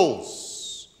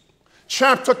 Chronicles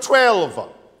chapter 12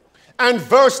 and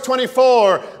verse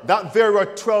 24 that there were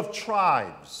 12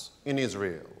 tribes in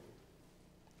Israel.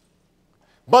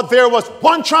 But there was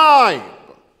one tribe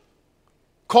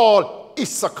called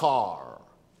Issachar.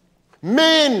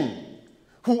 Men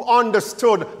who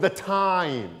understood the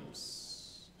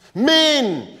times.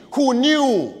 Men who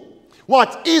knew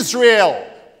what Israel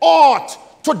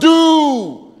ought to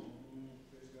do.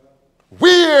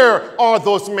 Where are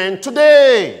those men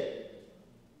today?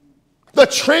 The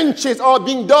trenches are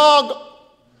being dug.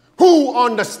 Who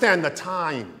understand the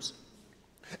times?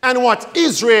 And what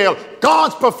Israel,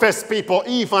 God's professed people,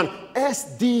 even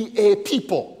SDA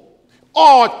people,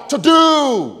 ought to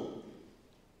do.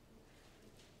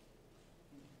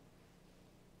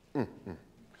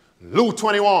 Luke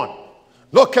 21.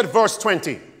 Look at verse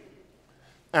 20.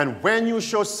 And when you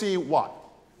shall see what?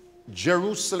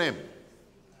 Jerusalem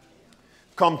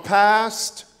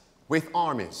compassed with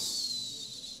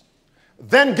armies.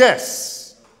 Then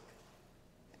guess.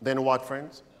 Then what,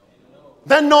 friends?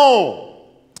 Then know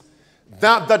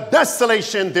that the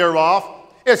desolation thereof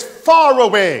is far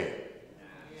away.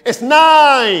 It's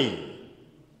nigh.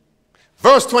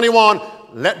 Verse 21,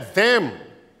 let them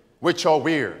which are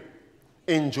where?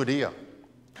 In Judea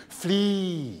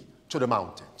flee to the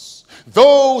mountains.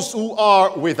 Those who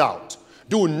are without,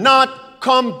 do not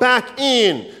come back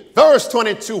in. Verse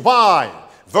 22, why?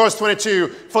 Verse 22,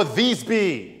 for these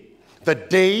be the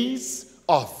days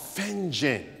of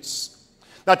vengeance,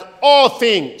 that all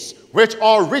things which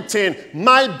are written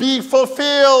might be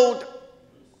fulfilled.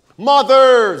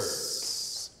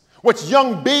 Mothers with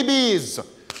young babies,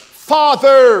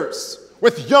 fathers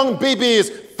with young babies.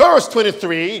 Verse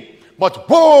 23, but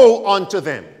woe unto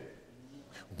them,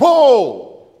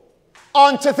 woe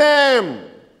unto them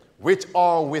which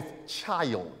are with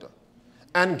child,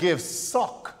 and give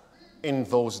suck in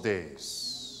those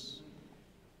days.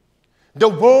 The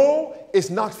woe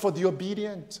is not for the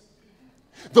obedient.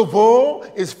 The woe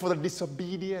is for the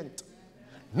disobedient.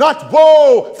 Not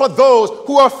woe for those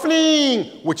who are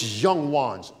fleeing, which young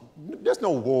ones. There's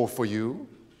no woe for you.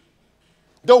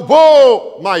 The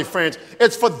woe, my friends,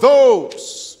 it's for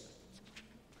those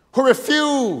who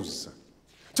refuse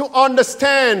to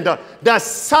understand the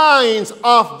signs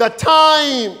of the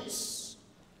times.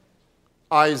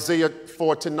 Isaiah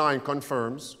 49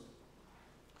 confirms.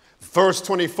 Verse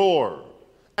 24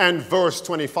 and verse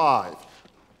 25.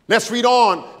 Let's read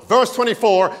on. Verse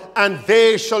 24, and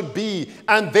they shall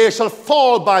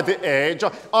fall by the edge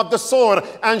of the sword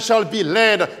and shall be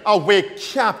led away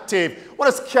captive. What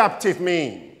does captive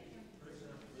mean?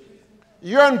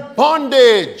 You're in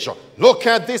bondage. Look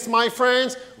at this, my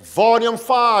friends. Volume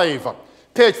 5,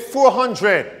 page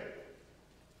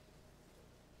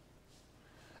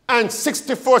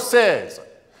 464 says,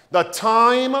 the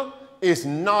time is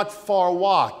not for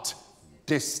what?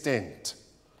 Distant.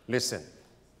 Listen.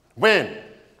 When?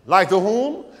 Like the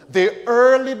whom? The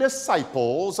early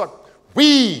disciples,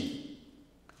 why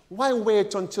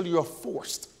wait until you're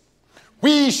forced?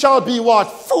 We shall be what?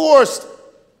 Forced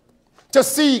to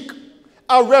seek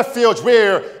a refuge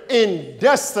where in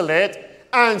desolate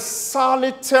and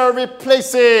solitary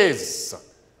places.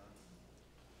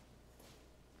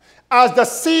 As the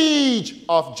siege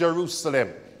of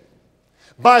Jerusalem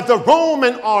by the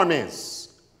Roman armies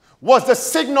was the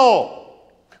signal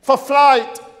for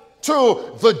flight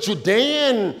to the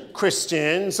Judean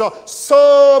Christians,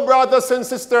 so, brothers and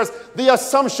sisters, the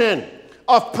assumption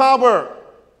of power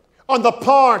on the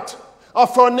part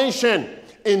of our nation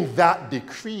in that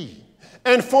decree,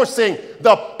 enforcing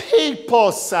the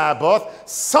papal Sabbath,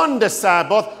 Sunday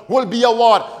Sabbath, will be a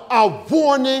what? A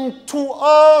warning to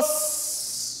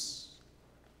us.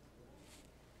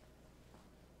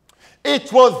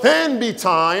 It will then be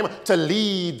time to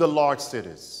leave the large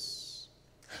cities,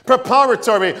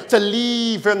 preparatory to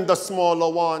leaving the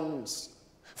smaller ones,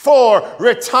 for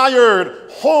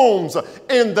retired homes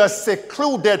in the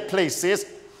secluded places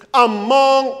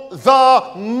among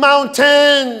the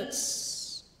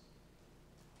mountains.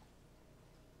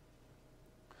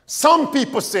 Some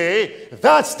people say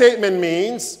that statement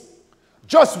means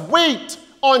just wait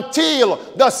until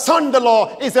the Sunday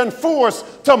law is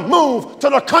enforced to move to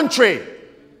the country.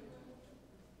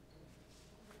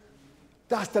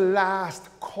 That's the last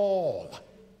call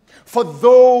for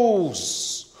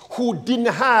those who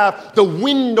didn't have the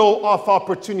window of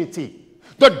opportunity,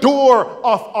 the door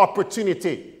of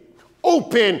opportunity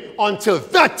open until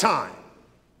that time.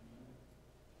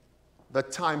 The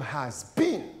time has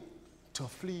been to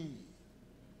flee.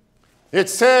 It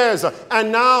says,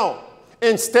 and now,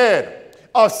 instead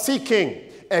of seeking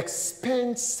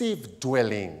expensive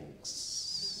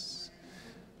dwellings.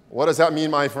 What does that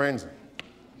mean, my friends?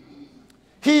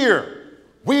 Here,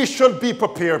 we should be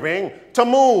preparing to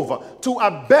move to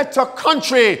a better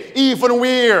country, even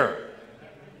where.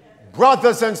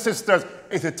 Brothers and sisters,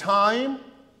 it's a time.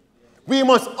 We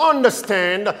must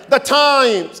understand the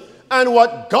times and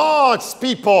what God's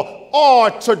people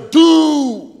are to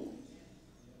do.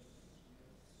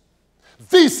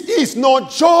 This is no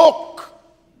joke.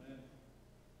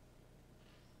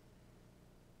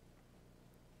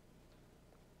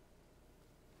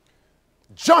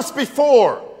 Just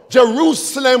before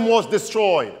Jerusalem was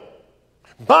destroyed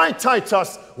by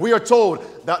Titus, we are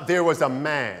told that there was a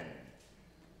man.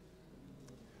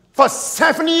 For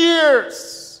 7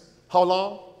 years. How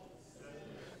long?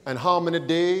 And how many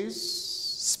days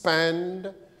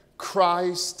spanned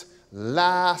Christ's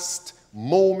last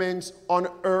moments on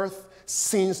earth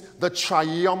since the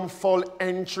triumphal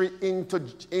entry into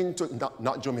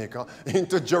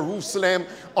Jerusalem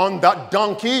on that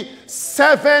donkey?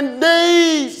 7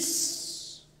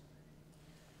 days.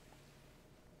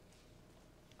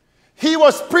 He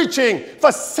was preaching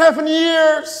for 7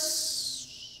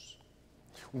 years.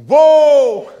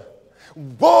 Woe,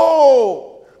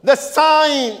 woe, the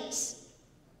signs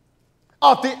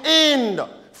of the end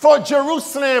for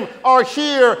Jerusalem are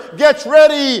here. Get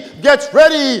ready, get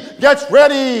ready, get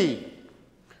ready.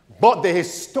 But the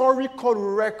historical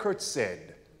record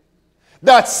said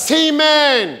that same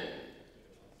man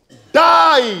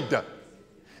died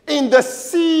in the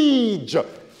siege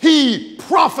he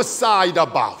prophesied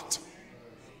about.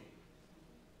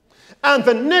 And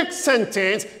the next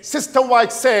sentence, Sister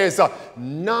White says,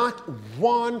 not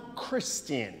one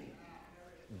Christian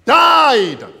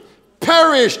died,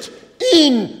 perished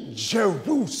in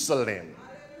Jerusalem.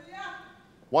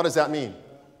 What does that mean?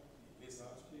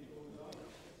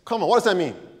 Come on, what does that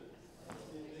mean?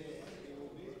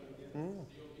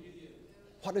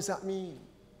 What does that mean?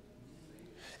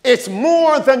 It's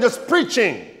more than just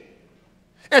preaching.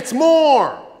 It's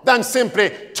more than simply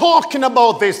talking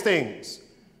about these things.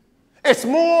 It's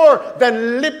more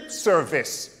than lip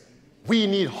service. We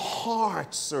need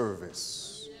heart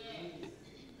service.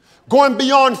 Going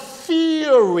beyond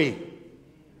theory,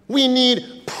 we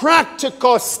need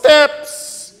practical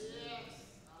steps.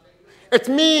 It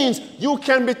means you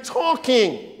can be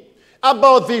talking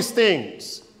about these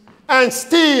things and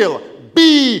still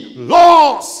be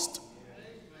lost.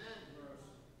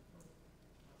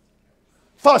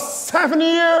 For 7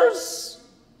 years.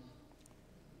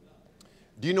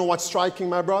 Do you know what's striking,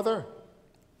 my brother?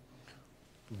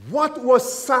 What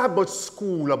was Sabbath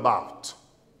school about?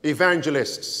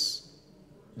 Evangelists,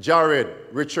 Jared,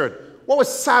 Richard. What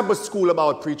was Sabbath school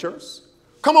about, preachers?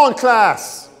 Come on,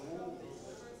 class.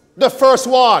 The first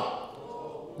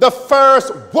what? The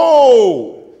first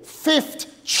woe.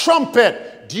 Fifth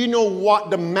trumpet. Do you know what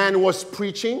the man was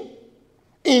preaching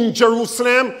in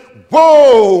Jerusalem?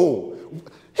 Woe.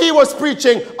 He was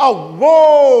preaching a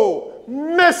woe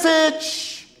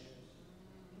message.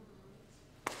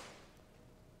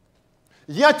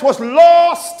 Yet was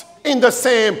lost in the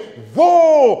same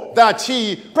woe that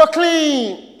he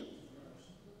proclaimed.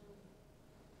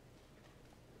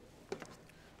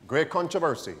 Great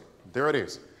controversy. There it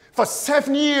is. For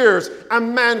 7 years, a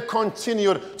man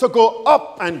continued to go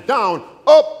up and down,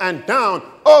 up and down,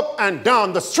 up and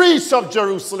down the streets of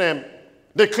Jerusalem,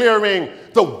 declaring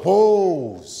the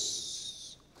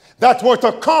woes that were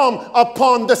to come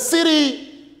upon the city.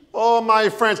 Oh, my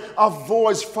friends, a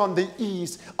voice from the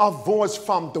east, a voice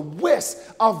from the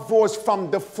west, a voice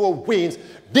from the four winds.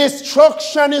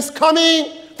 Destruction is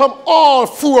coming from all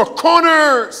four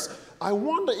corners. I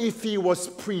wonder if he was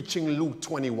preaching Luke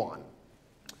 21,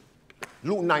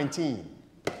 Luke 19,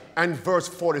 and verse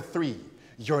 43.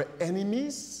 Your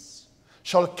enemies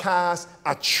shall cast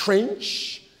a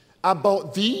trench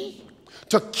about thee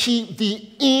to keep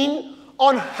thee in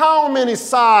on how many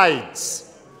sides?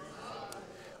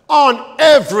 On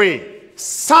every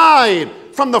side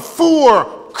from the four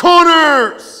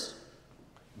corners.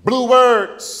 Blue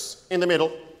words in the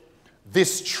middle.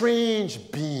 This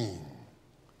strange being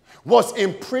was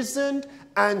imprisoned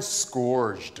and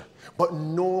scourged, but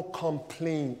no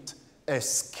complaint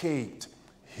escaped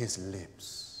his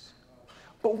lips.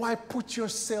 But why put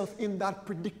yourself in that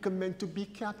predicament to be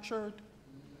captured?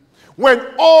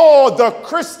 When all the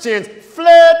Christians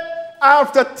fled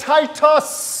after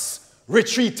Titus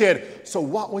retreated. So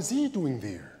what was he doing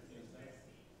there?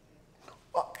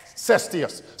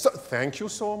 Cestius. So thank you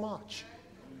so much.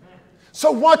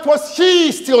 So what was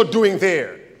he still doing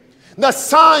there? The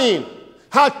sign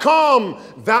had come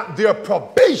that their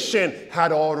probation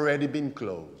had already been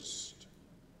closed.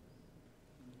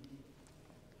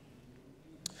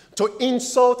 To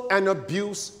insult and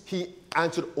abuse, he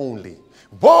answered only,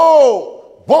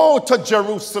 woe, woe to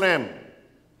Jerusalem,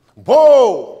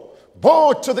 woe,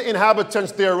 woe to the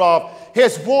inhabitants thereof.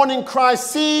 His warning cry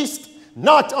ceased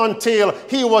not until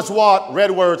he was what?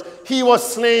 Red words. He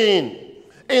was slain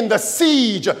in the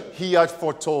siege he had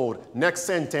foretold. Next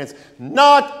sentence.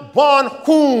 Not one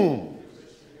whom.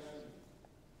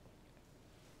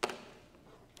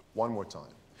 One more time.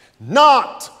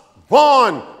 Not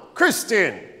one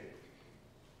Christian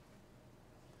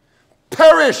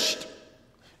perished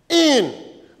in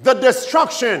the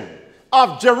destruction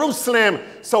of Jerusalem.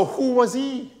 So who was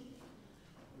he?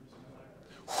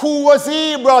 Who was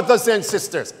he, brothers and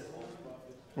sisters?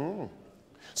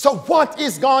 So what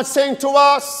is God saying to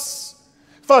us?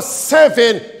 For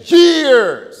 7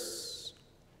 years,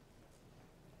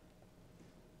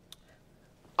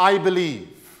 I believe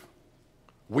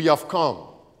we have come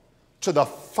to the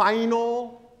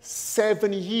final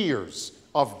 7 years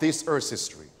of this earth's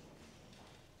history.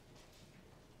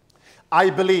 I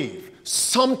believe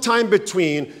sometime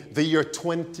between the year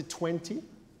 2020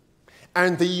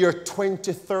 and the year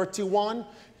 2031,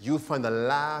 you'll find the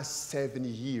last 7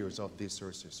 years of this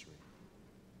earth's history.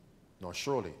 Now,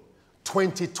 surely,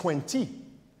 2020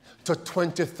 to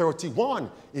 2031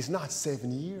 is not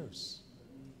 7 years.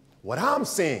 What I'm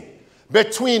saying,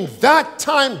 between that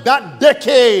time, that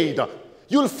decade,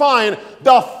 you'll find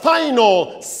the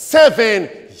final 7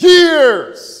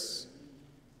 years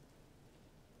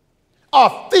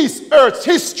of this earth's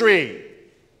history.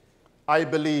 I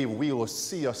believe we will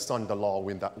see a son the law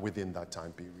within that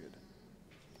time period.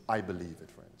 I believe it,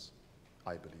 friends.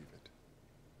 I believe it.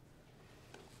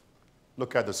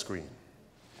 Look at the screen.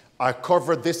 I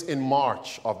covered this in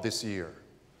March of this year.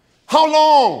 How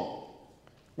long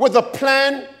will the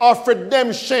plan of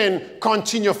redemption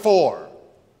continue for?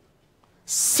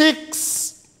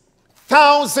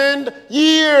 6,000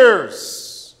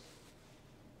 years.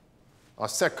 A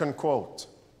second quote.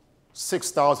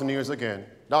 6,000 years again.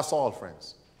 That's all,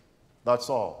 friends. That's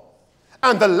all.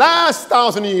 And the last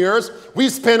 1,000 years, we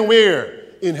spend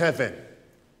where? In heaven.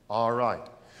 All right.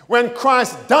 When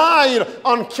Christ died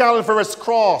on Calvary's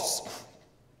cross,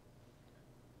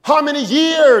 how many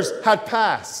years had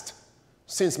passed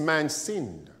since man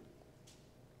sinned?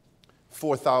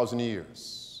 4,000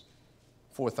 years.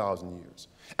 4,000 years.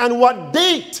 And what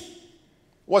date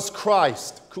was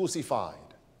Christ crucified?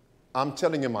 I'm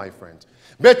telling you, my friends,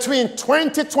 between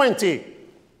 2020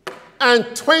 and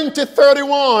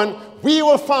 2031, we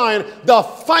will find the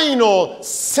final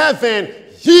 7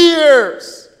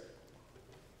 years.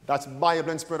 That's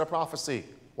Bible and Spirit of Prophecy.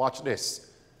 Watch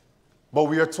this. But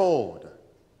we are told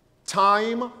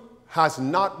time has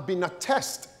not been a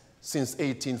test since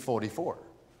 1844.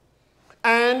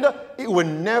 And it will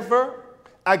never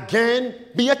again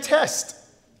be a test.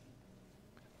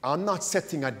 I'm not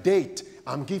setting a date.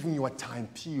 I'm giving you a time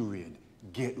period.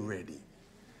 Get ready.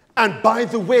 And by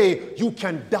the way, you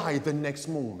can die the next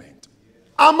moment.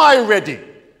 Am I ready?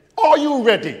 Are you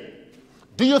ready?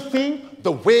 Do you think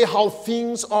the way how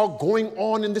things are going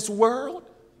on in this world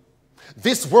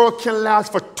can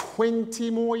last for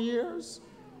 20 more years?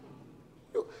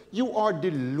 You are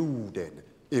deluded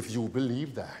if you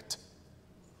believe that.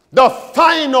 The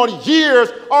final years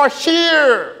are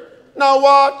here. Now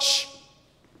watch.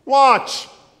 Watch.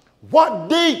 What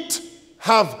date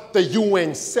have the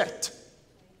UN set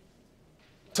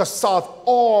to solve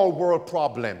all world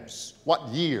problems? What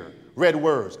year? Red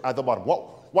words at the bottom.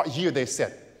 What year they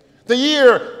set? The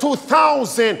year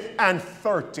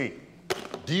 2030.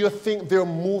 Do you think they're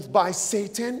moved by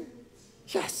Satan?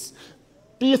 Yes.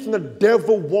 Do you think the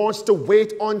devil wants to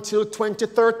wait until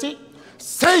 2030?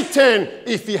 Satan,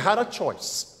 if he had a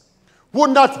choice,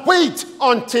 would not wait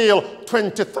until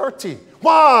 2030.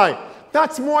 Why?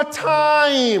 That's more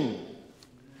time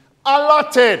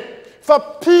allotted for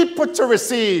people to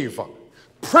receive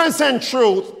present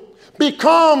truth,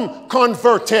 become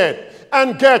converted,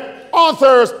 and get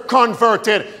others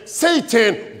converted.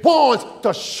 Satan wants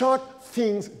to shut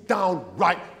things down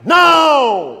right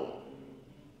now.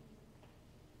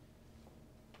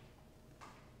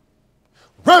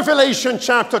 Revelation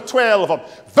chapter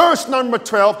 12, verse number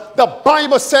 12, the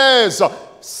Bible says,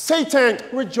 Satan,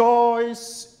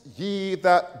 rejoice, ye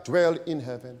that dwell in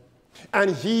heaven,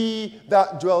 and he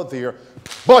that dwell there.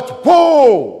 But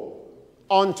woe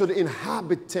unto the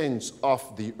inhabitants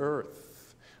of the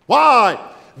earth. Why?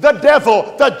 The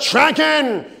devil, the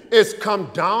dragon, is come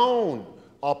down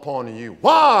upon you.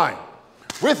 Why?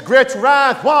 With great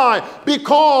wrath. Why?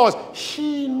 Because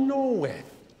he knoweth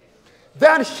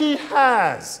that he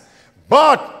has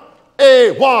but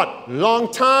a what? Long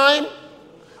time?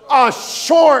 A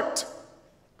short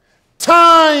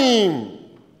time.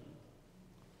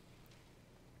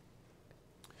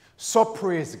 So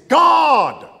praise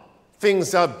God,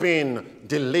 things have been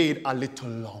delayed a little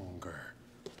longer.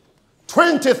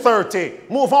 2030,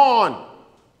 move on.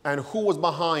 And who was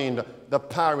behind the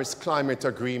Paris Climate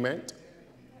Agreement?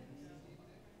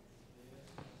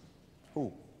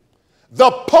 Who?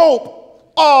 The Pope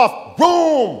of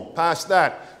Rome. Past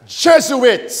that.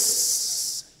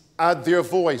 Jesuits add their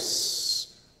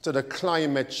voice to the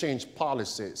climate change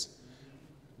policies.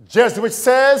 Jesuit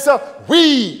says,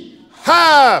 we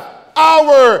have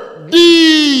our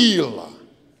deal.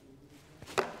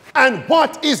 And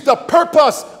what is the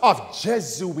purpose of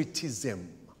Jesuitism?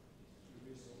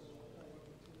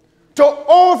 To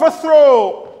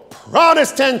overthrow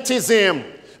Protestantism,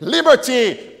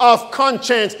 liberty of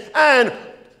conscience, and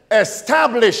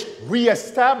reestablish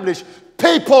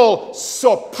papal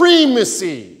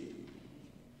supremacy.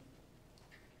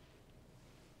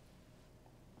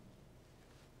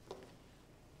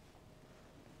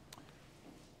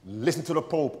 Listen to the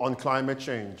Pope on climate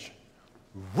change.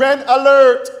 Red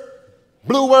alert,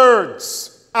 blue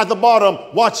words. At the bottom,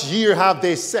 what year have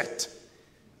they set?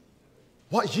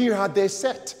 What year have they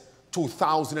set?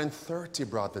 2030,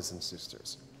 brothers and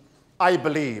sisters. I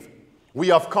believe we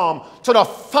have come to the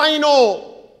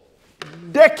final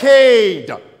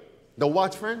decade. The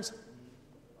what, friends?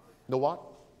 The what?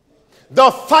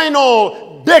 The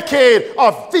final decade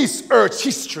of this earth's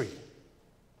history.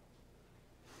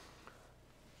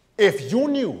 If you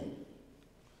knew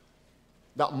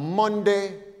that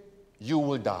Monday you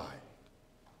will die,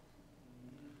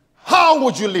 how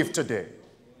would you live today?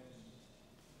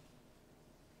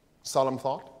 Solemn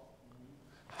thought.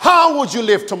 How would you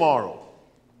live tomorrow?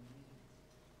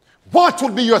 What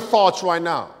would be your thoughts right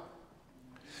now?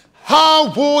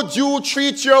 How would you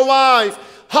treat your wife?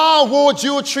 How would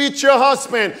you treat your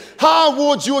husband? How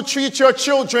would you treat your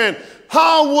children?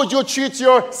 How would you treat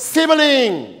your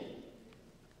sibling?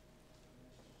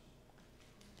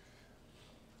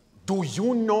 Do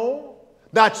you know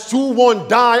that you won't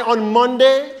die on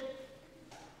Monday?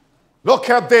 Look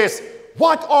at this.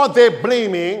 What are they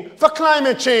blaming for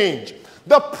climate change?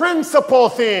 The principal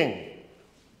thing.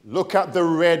 Look at the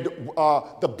red,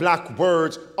 the black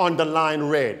words underlined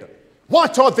red.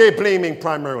 What are they blaming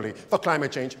primarily for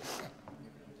climate change?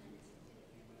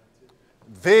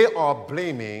 They are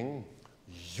blaming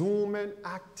human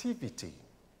activity.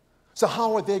 So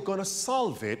how are they going to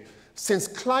solve it since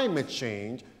climate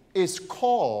change is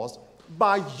caused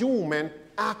by human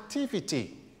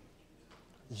activity?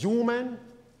 Human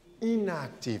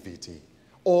inactivity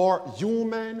or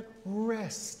human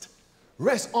rest.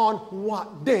 Rest on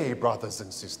what day, brothers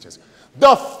and sisters?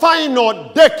 The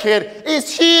final decade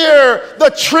is here. The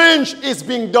trench is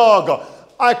being dug.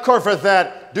 I covered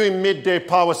that during midday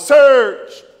power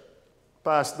surge.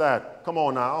 Past that. Come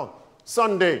on now.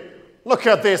 Sunday. Look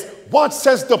at this. What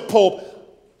says the Pope?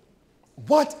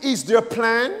 What is their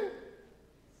plan?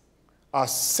 A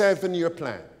 7-year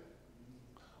plan.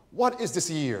 What is this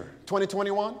year?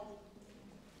 2021?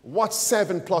 What's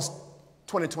 7 plus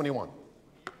 2021?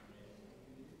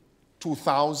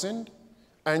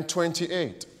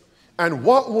 2028. And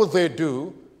what will they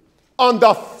do on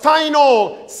the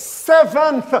final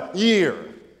 7th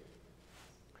year?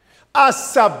 A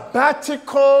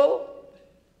sabbatical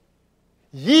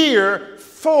year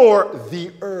for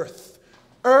the earth.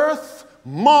 Earth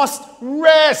must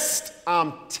rest.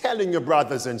 I'm telling you,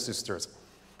 brothers and sisters,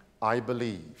 I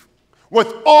believe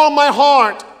with all my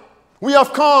heart we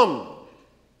have come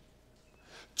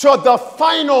to the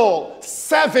final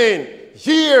 7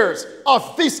 years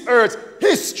of this earth's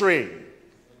history.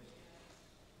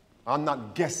 I'm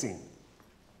not guessing.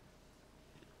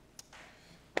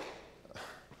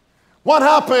 What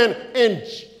happened in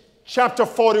chapter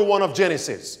 41 of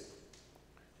Genesis?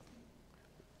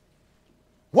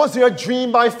 Was there a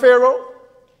dream by Pharaoh?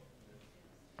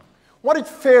 What did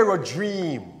Pharaoh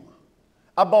dream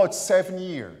about 7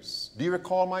 years? Do you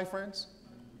recall, my friends?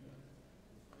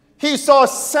 He saw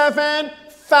 7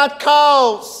 fat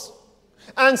cows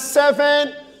and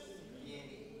 7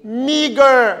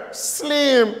 meager,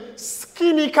 slim,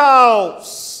 skinny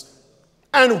cows.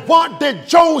 And what did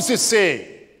Joseph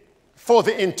say for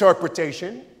the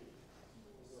interpretation?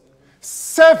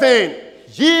 7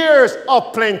 years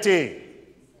of plenty.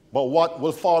 But what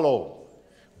will follow?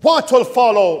 What will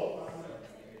follow?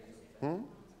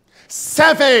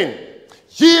 7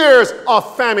 years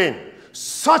of famine.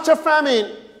 Such a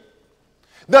famine.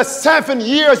 The 7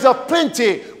 years of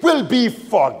plenty will be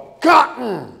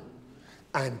forgotten.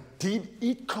 And did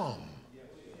it come?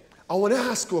 I want to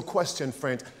ask you a question,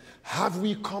 friends. Have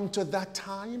we come to that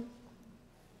time?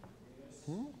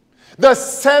 The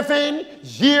 7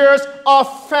 years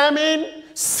of famine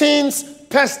since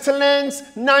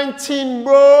Pest-19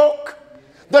 broke.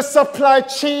 The supply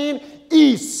chain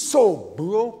is so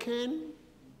broken.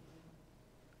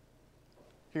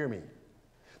 Hear me.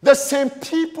 The same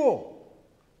people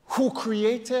who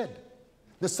created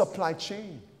the supply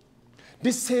chain,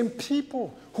 the same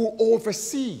people who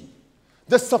oversee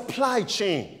the supply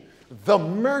chain, the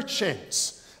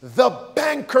merchants, the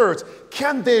bankers,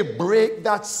 can they break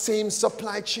that same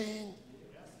supply chain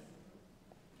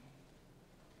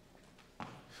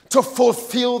to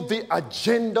fulfill the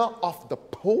agenda of the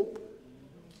Pope?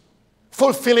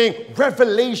 Fulfilling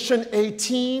Revelation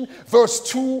 18, verse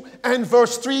 2 and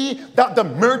verse 3, that the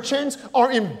merchants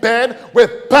are in bed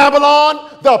with Babylon,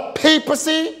 the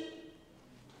papacy.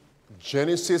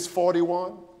 Genesis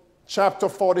 41, chapter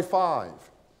 45.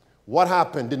 What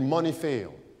happened? Did money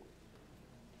fail?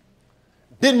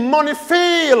 Did money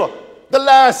fail the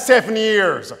last 7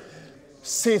 years?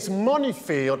 Since money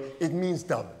failed, it means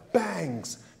the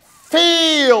banks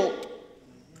failed.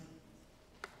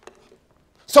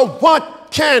 So what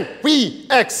can we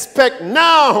expect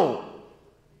now?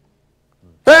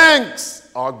 Banks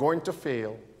are going to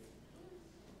fail.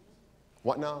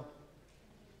 What now?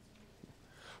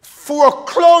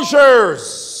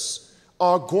 Foreclosures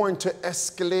are going to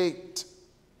escalate.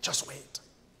 Just wait.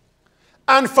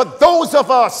 And for those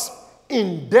of us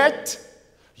in debt,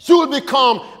 you'll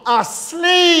become a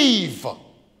slave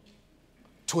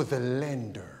to the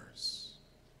lender.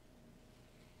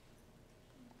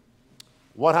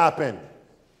 What happened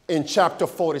in chapter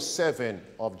 47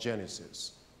 of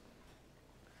Genesis?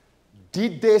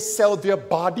 Did they sell their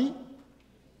body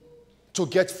to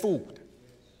get food?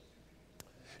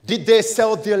 Did they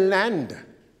sell their land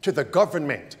to the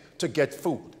government to get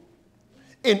food?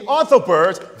 In other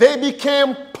words, they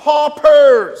became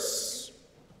paupers.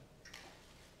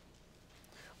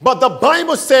 But the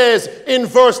Bible says in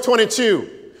verse 22,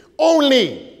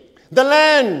 only the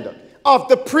land of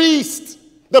the priest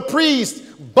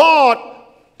bought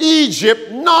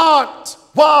Egypt not.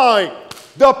 Why?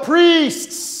 The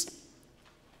priests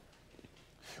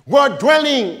were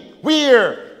dwelling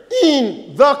where?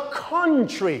 In the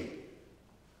country.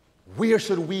 Where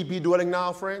should we be dwelling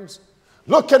now, friends?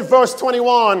 Look at verse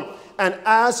 21. And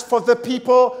as for the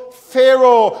people,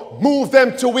 Pharaoh moved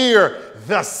them to where?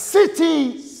 The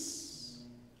cities.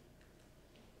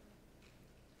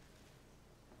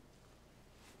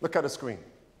 Look at the screen.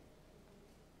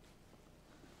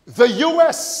 The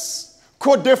U.S.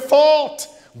 could default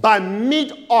by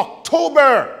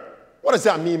mid-October. What does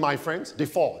that mean, my friends?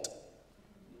 Default.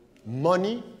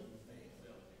 Money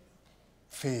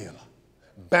fail.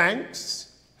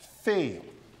 Banks fail.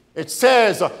 It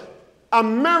says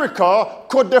America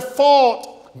could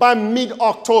default by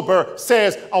mid-October,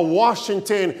 says a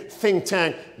Washington think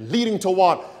tank, leading to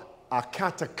what? A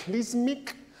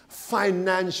cataclysmic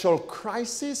financial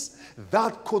crisis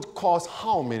that could cause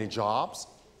how many jobs?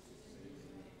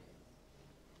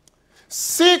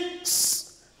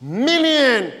 6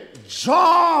 million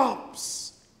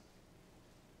jobs.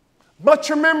 But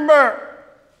remember,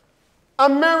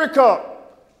 America,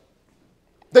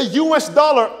 the US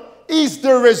dollar is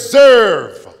the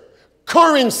reserve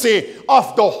currency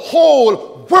of the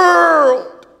whole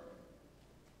world.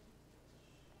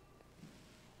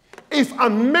 If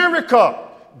America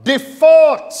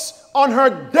defaults on her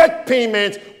debt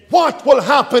payment, what will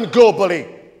happen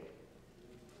globally?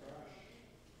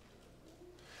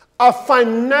 A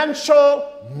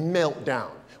financial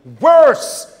meltdown,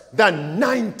 worse than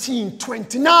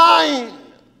 1929.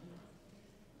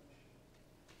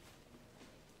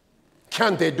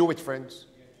 Can they do it, friends?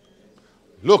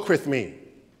 Look with me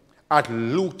at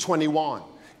Luke 21.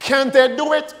 Can they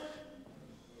do it?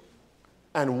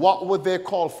 And what would they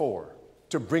call for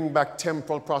to bring back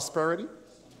temporal prosperity?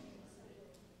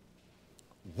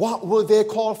 What will they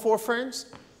call for, friends,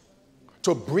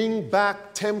 to bring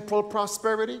back temporal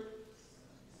prosperity?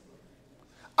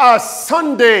 A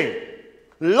Sunday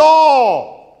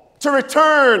law to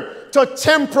return to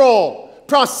temporal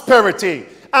prosperity.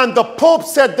 And the Pope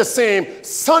said the same.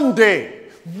 Sunday,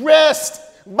 rest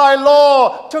by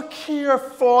law to care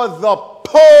for the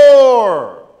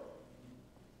poor.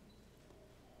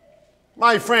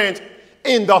 My friends,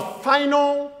 in the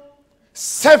final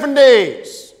 7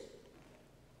 days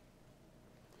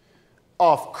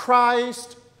of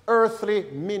Christ's earthly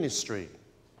ministry,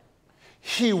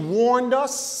 he warned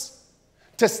us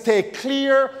to stay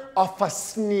clear of a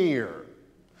sneer.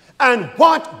 And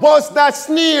what was that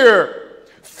sneer?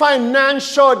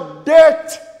 Financial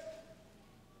debt.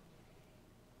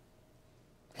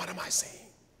 What am I saying?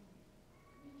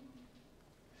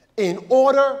 In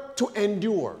order to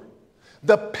endure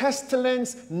the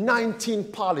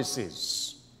Pest-19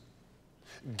 policies,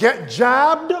 get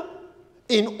jabbed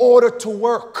in order to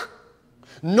work.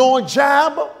 No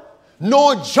jab,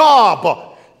 no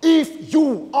job. If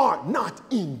you are not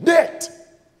in debt,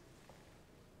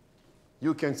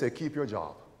 you can say, keep your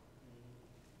job.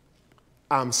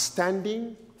 I'm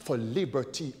standing for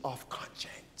liberty of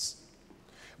conscience.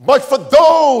 But for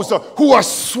those who are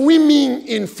swimming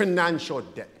in financial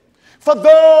debt, for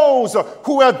those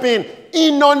who have been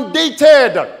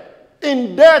inundated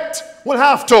in debt, will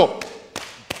have to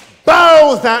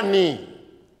bow that knee.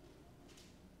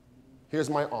 Here's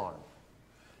my arm.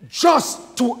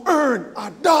 Just to earn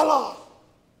 $1.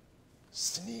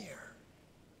 Sneer.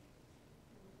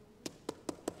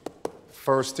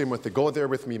 1 Timothy, go there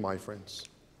with me, my friends.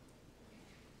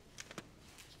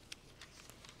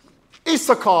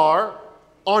 Issachar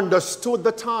understood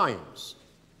the times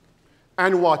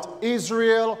and what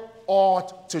Israel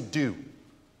ought to do.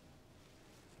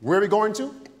 Where are we going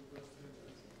to?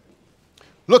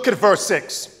 Look at verse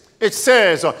 6. It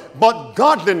says, but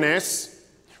godliness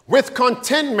with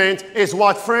contentment is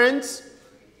what, friends?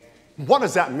 What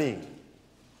does that mean?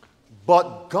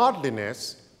 But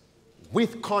godliness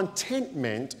with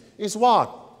contentment is what?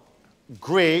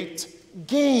 Great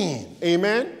gain.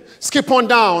 Amen? Skip on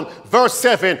down. Verse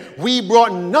 7. We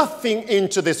brought nothing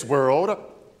into this world,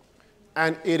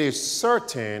 and it is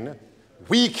certain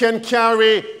we can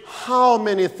carry how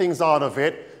many things out of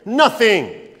it?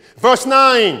 Nothing. Verse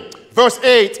 9. Verse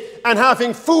 8. And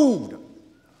having food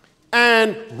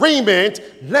and raiment,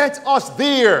 let us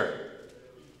therewith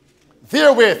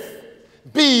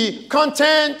be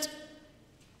content.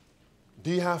 Do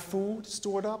you have food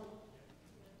stored up?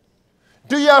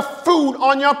 Do you have food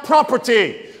on your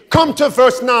property? Come to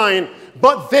verse 9.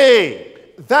 But they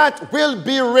that will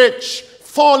be rich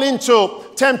fall into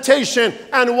temptation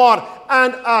and what?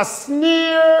 And a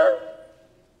snare.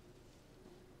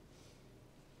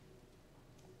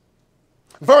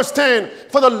 Verse 10,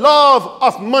 for the love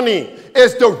of money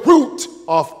is the root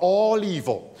of all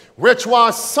evil, which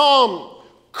while some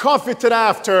coveted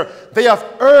after, they have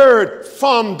erred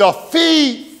from the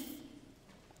faith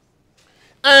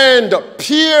and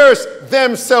pierced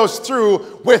themselves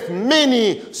through with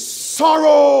many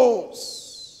sorrows.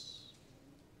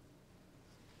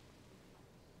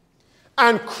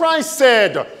 And Christ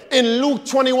said in Luke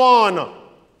 21,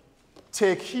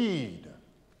 take heed,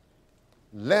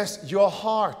 lest your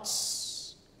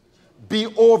hearts be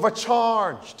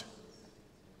overcharged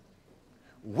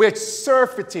with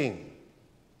surfeiting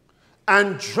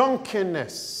and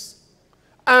drunkenness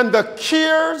and the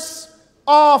cares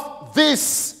of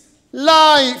this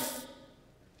life,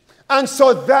 and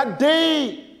so that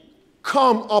day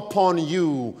come upon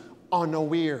you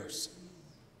unawares.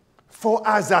 For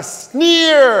as a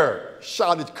snare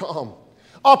shall it come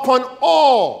upon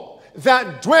all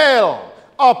that dwell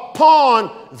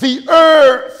upon the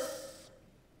earth.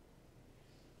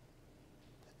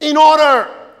 In order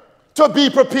to be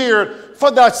prepared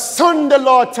for that Sunday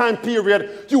Lord time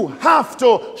period, you have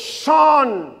to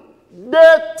shun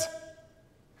debt,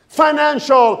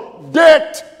 financial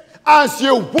debt, as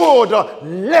you would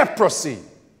leprosy.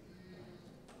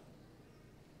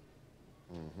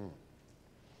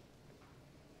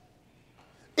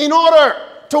 In order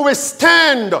to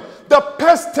withstand the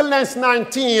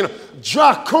Pest-19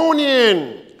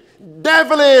 draconian,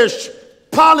 devilish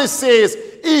policies,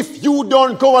 if you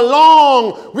don't go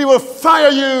along, we will fire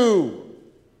you.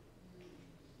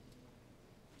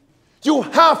 You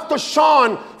have to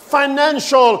shun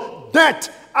financial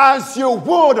debt as you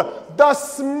would the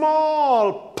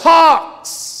smallpox.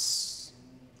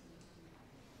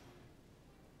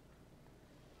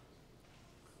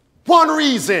 One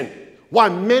reason why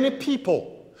many people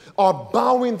are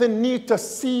bowing the knee to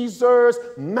Caesar's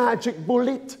magic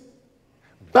bullet,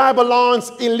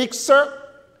 Babylon's elixir,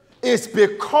 is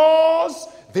because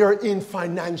they're in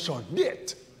financial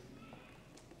debt.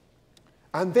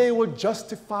 And they will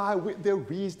justify with their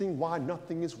reasoning why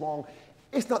nothing is wrong.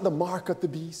 It's not the mark of the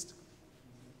beast.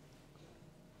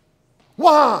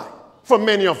 Why? For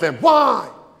many of them. Why?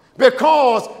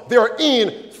 Because they're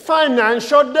in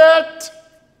financial debt.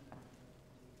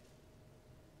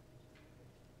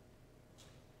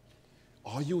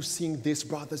 Are you seeing this,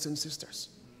 brothers and sisters?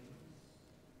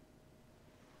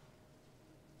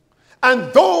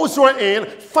 And those who are in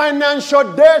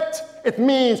financial debt, it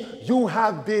means you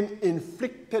have been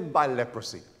inflicted by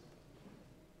leprosy.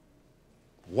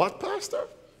 What, Pastor?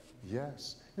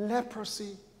 Yes,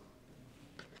 leprosy.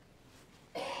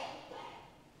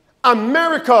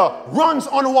 America runs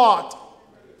on what?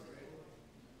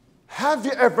 Have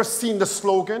you ever seen the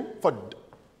slogan for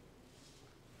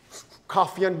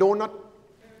coffee and donut?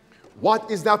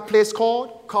 What is that place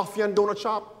called? Coffee and donut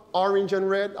shop? Orange and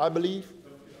red, I believe.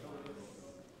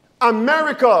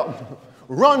 America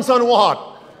runs on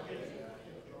what?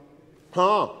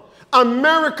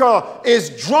 America is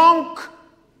drunk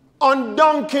on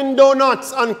Dunkin'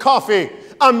 Donuts and coffee.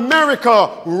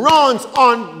 America runs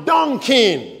on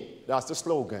Dunkin'. That's the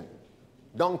slogan.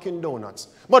 Dunkin' Donuts.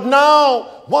 But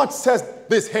now, what says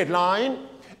this headline?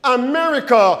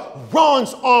 America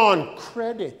runs on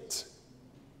credit.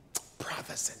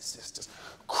 Brothers and sisters,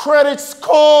 credit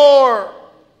score.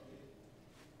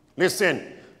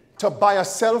 Listen, to buy a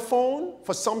cell phone,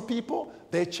 for some people,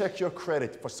 they check your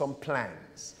credit for some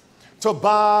plans. To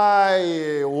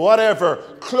buy whatever,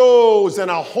 clothes and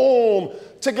a home,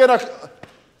 to get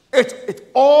it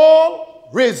all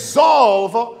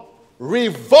revolve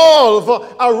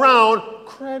around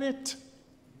credit,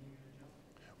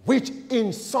 which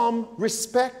in some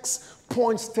respects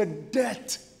points to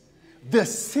debt. The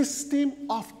system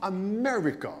of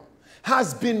America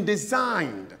has been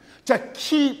designed to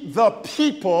keep the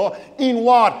people in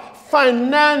what?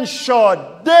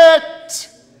 Financial debt.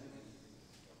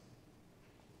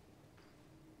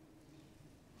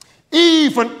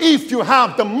 Even if you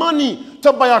have the money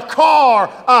to buy a car,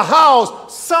 a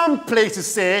house, some places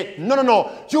say,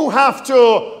 no, you have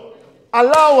to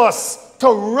allow us to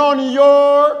run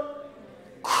your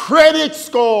credit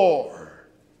score.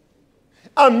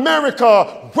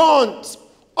 America runs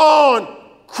on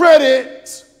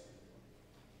credit.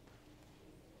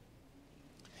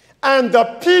 And the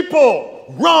people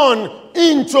run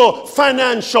into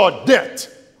financial debt.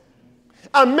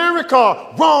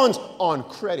 America runs on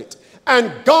credit.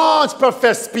 And God's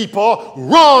professed people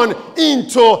run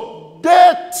into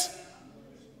debt.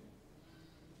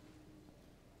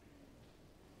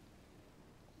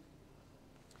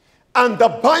 And the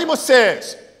Bible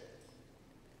says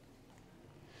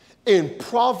in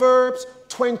Proverbs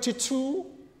 22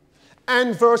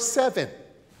 and verse 7,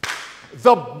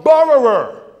 The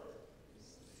borrower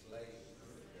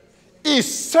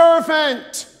is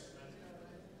servant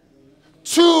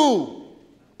to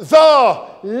the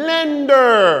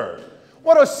lender.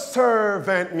 What does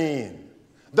servant mean?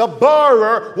 The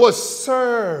borrower will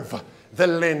serve the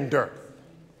lender.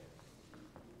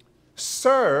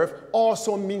 Serve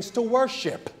also means to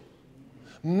worship.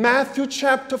 Matthew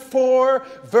chapter 4,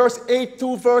 verse 8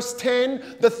 through verse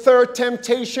 10, the third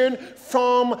temptation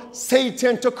from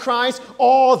Satan to Christ.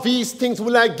 All these things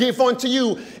will I give unto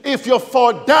you if you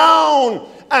fall down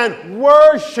and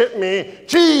worship me.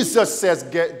 Jesus says,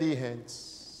 get thee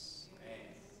hence.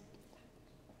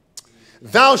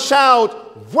 Thou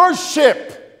shalt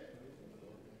worship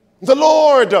the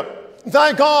Lord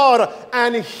thy God,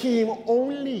 and him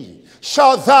only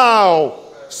shalt thou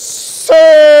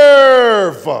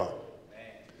serve.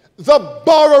 The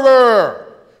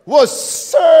borrower will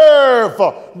serve,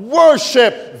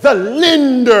 worship the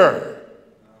lender.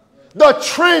 The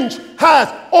trench has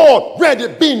already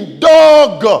been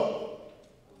dug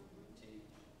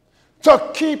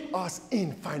to keep us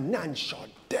in financial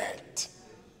debt.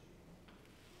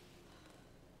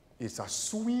 It's a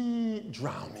sweet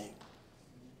drowning.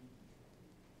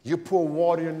 You pour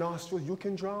water in your nostrils, you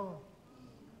can drown.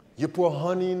 You pour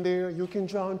honey in there, you can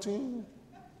drown too.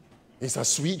 It's a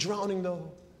sweet drowning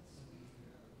though.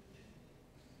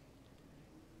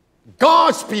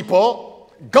 God's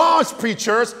people, God's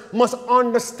preachers must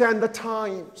understand the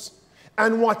times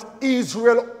and what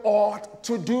Israel ought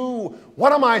to do.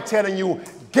 What am I telling you?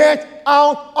 Get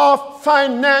out of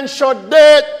financial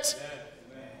debt.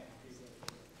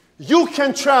 You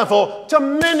can travel to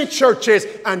many churches,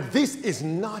 and this is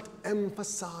not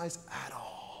emphasized at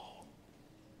all.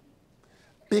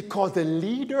 Because the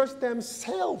leaders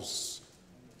themselves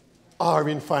are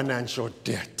in financial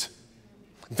debt.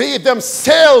 They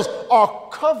themselves are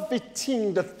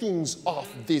coveting the things of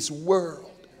this world.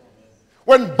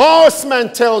 When boss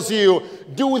man tells you,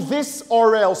 do this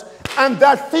or else, and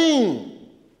that thing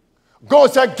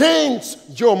goes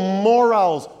against your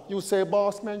morals, you say,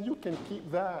 boss man, you can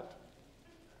keep that.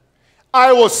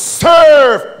 I will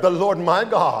serve the Lord my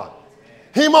God.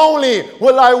 Him only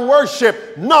will I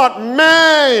worship, not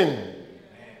man.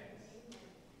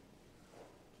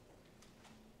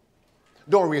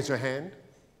 Don't raise your hand.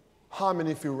 How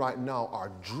many of you right now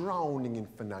are drowning in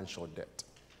financial debt?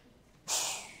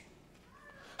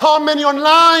 How many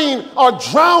online are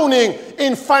drowning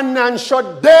in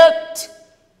financial debt?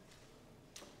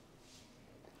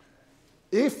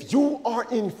 If you are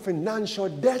in financial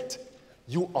debt,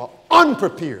 you are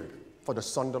unprepared for the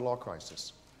son-in-law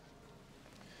crisis.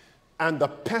 And the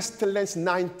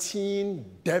Pest-19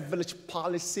 devilish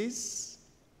policies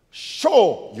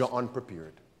show you're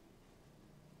unprepared.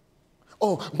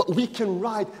 Oh, but we can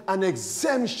write an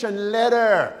exemption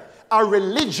letter, a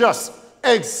religious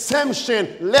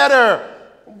exemption letter.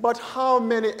 But how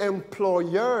many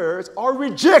employers are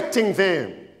rejecting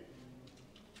them?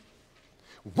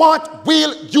 What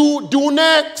will you do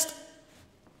next?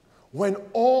 When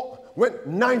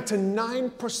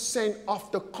 99%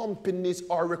 of the companies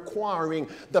are requiring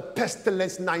the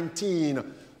Pest-19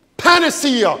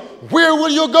 panacea, where will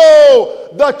you go?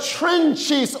 The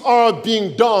trenches are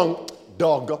being dug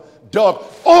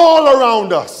all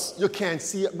around us. You can't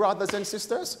see it, brothers and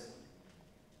sisters.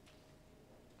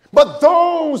 But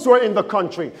those who are in the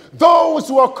country, those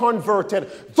who are converted,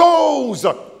 those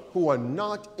who are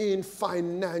not in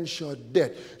financial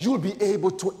debt, you'll be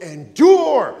able to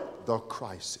endure the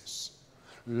crisis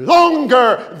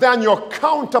longer than your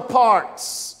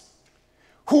counterparts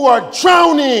who are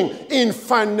drowning in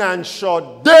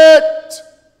financial debt.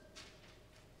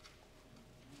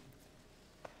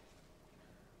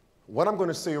 What I'm going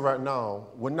to say right now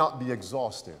will not be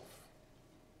exhaustive,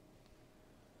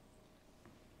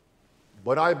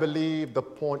 but I believe the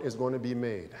point is going to be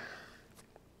made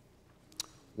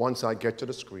once I get to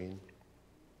the screen.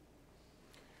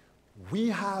 We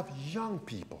have young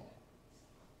people.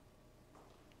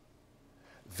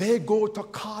 They go to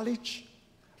college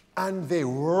and they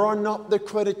run up the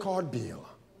credit card bill.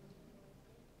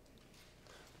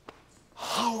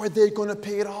 How are they going to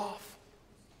pay it off?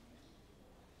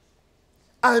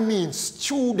 I mean,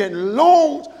 student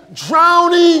loans,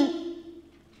 drowning.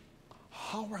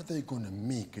 How are they going to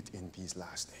make it in these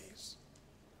last days?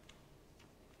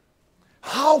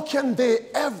 How can they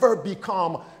ever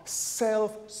become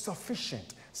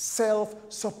self-sufficient,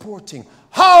 self-supporting?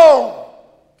 How?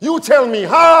 You tell me,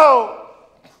 how?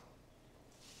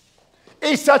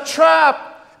 It's a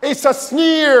trap. It's a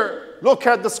sneer. Look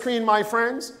at the screen, my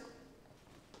friends.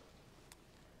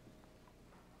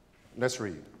 Let's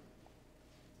read.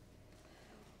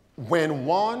 When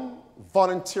one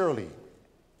voluntarily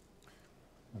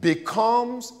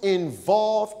becomes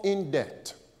involved in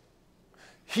debt,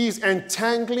 he's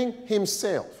entangling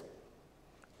himself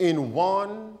in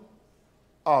one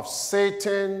of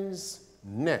Satan's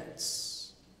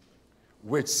nets,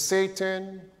 which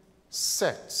Satan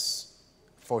sets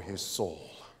for his soul.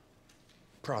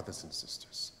 Brothers and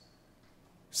sisters,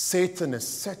 Satan is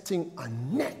setting a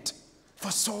net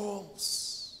for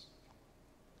souls.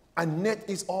 A net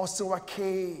is also a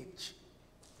cage.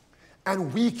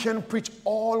 And we can preach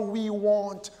all we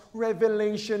want.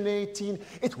 Revelation 18,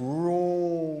 it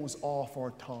rolls off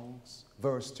our tongues.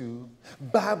 Verse 2,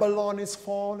 Babylon is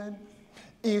fallen,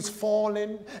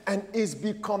 and is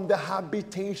become the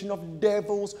habitation of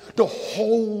devils, the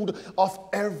hold of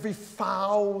every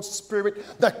foul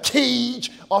spirit, the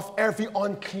cage of every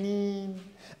unclean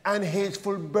and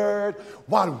hateful bird,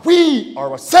 while we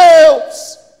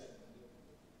ourselves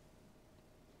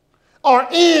are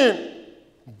in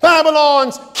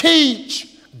Babylon's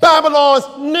cage, Babylon's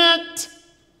net,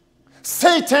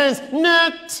 Satan's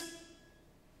net.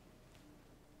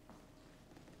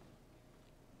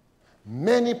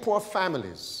 Many poor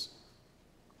families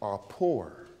are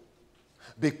poor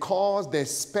because they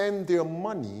spend their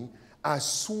money as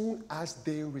soon as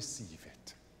they receive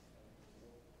it.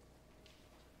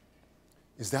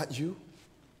 Is that you?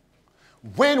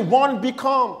 When one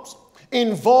becomes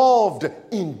involved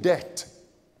in debt,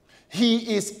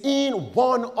 he is in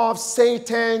one of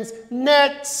Satan's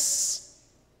nets,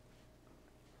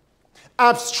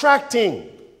 abstracting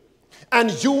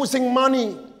and using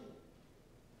money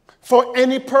for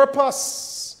any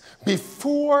purpose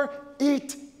before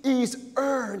it is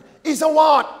earned. Is a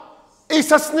what?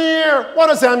 It's a sneer. What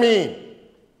does that mean?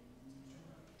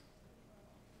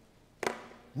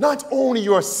 Not only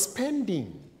you're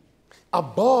spending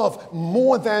above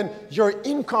more than your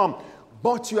income,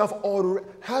 but you have already,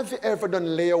 have you ever done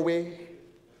layaway?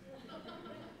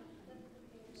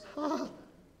 Huh?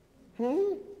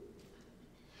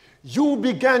 You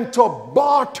began to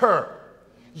barter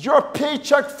your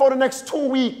paycheck for the next 2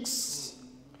 weeks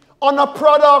on a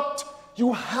product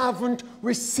you haven't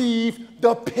received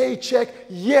the paycheck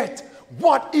yet.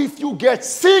 What if you get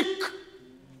sick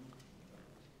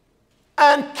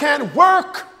and can't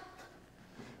work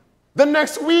the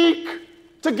next week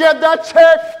to get that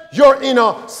check? You're in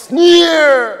a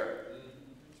sneer.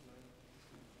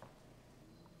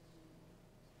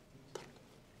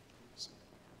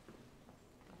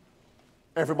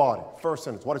 Everybody, first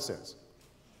sentence, what it says.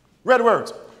 Red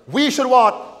words. We should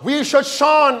what? We should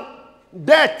shun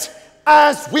debt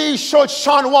as we should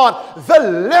shun what? The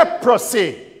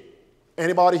leprosy.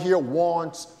 Anybody here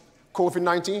wants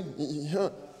COVID-19? Yeah.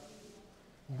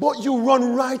 But you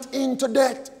run right into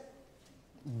debt.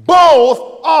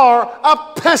 Both are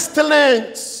a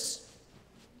pestilence,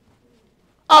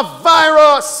 a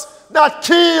virus that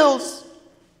kills.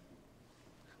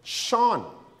 Shun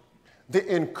the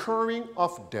incurring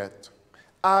of debt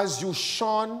as you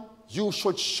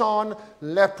should shun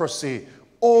leprosy.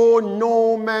 Oh,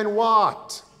 no man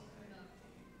what?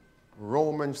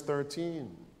 Romans 13.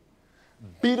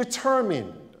 Be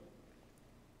determined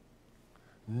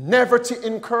never to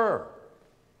incur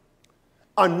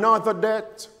another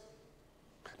debt.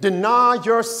 Deny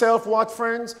yourself what,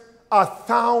 friends?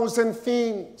 1,000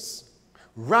 things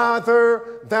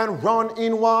rather than run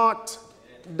in what?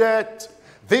 Debt.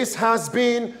 This has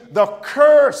been the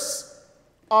curse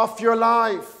of your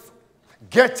life.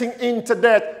 Getting into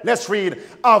debt. Let's read.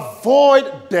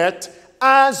 Avoid debt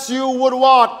as you would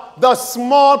what? The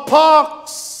smallpox.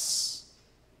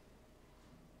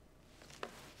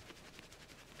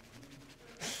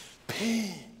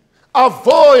 Pain.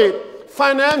 Avoid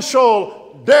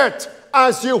financial debt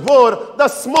as you would the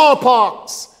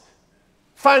smallpox.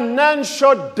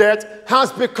 Financial debt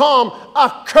has become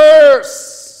a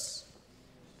curse.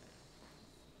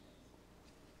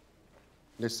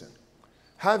 Listen.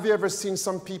 Have you ever seen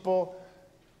some people,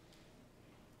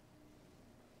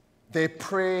 they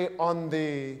prey on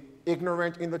the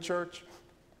ignorant in the church?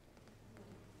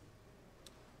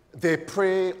 They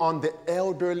prey on the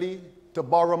elderly to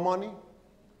borrow money,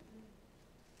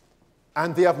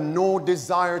 and they have no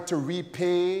desire to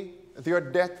repay their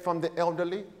debt from the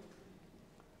elderly.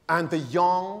 And the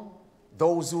young,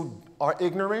 those who are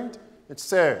ignorant, it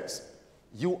says,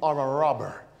 you are a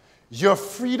robber. Your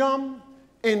freedom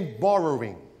in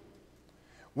borrowing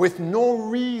with no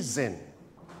reason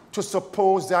to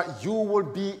suppose that you will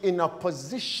be in a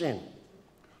position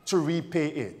to repay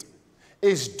it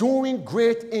is doing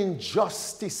great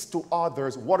injustice to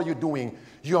others. What are you doing?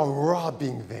 You're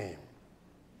robbing them.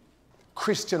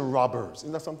 Christian robbers,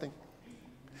 isn't that something?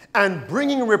 And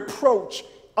bringing reproach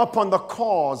upon the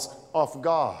cause of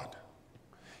God.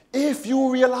 If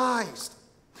you realized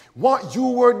what you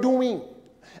were doing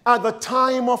at the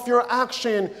time of your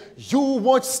action, you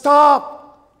would stop.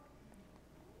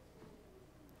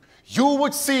 You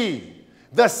would see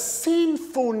the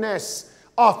sinfulness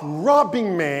of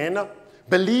robbing men,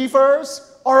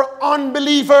 believers or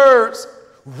unbelievers,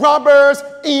 robbers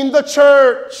in the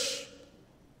church.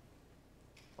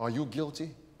 Are you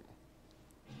guilty?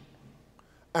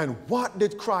 And what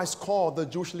did Christ call the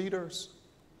Jewish leaders?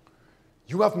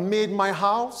 You have made my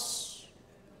house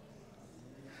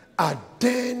a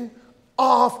den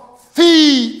of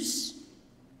thieves.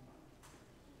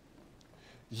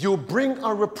 You bring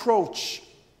a reproach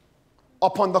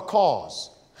upon the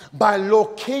cause by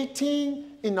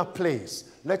locating in a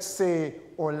place, let's say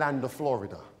Orlando,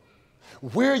 Florida,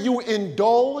 where you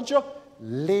indulge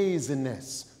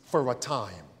laziness for a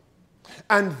time.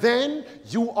 And then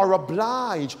you are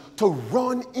obliged to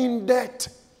run in debt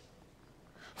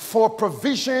for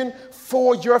provision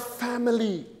for your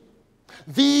family.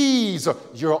 These are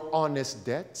your honest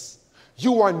debts.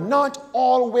 You are not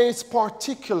always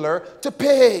particular to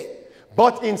pay,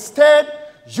 but instead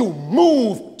you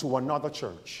move to another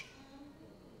church.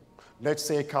 Let's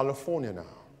say California now.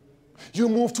 You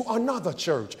move to another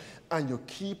church and you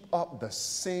keep up the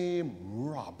same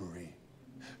robbery.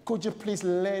 Could you please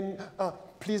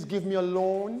please give me a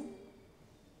loan?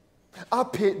 I'll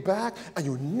pay it back, and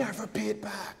you never pay it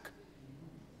back.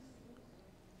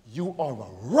 You are a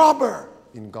robber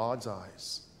in God's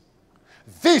eyes.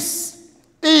 This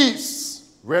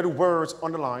is, red words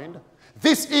underlined,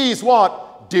 this is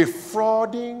what?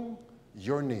 Defrauding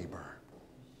your neighbor.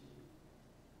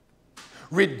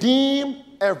 Redeem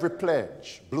every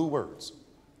pledge, blue words.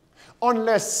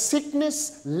 Unless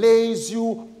sickness lays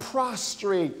you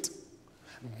prostrate.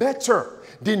 Better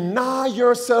deny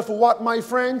yourself what, my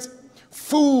friends?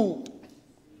 Food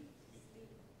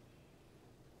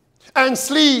and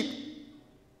sleep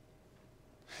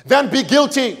than be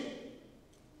guilty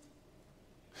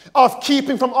of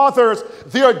keeping from others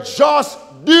their just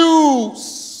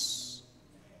dues.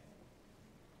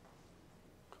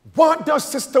 What does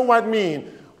Sister White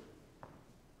mean?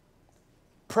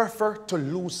 Prefer to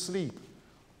lose sleep.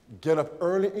 Get up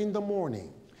early in the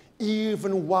morning,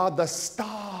 even while the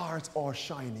stars are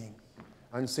shining,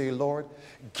 and say, Lord,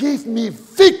 give me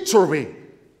victory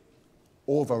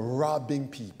over robbing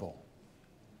people,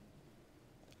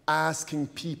 asking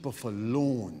people for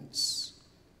loans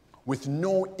with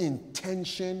no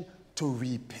intention to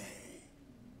repay.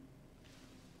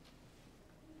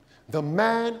 The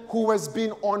man who has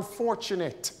been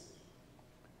unfortunate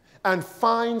and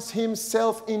finds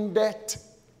himself in debt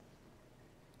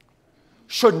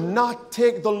should not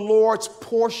take the Lord's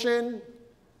portion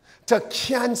to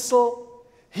cancel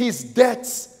his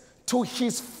debts to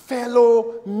his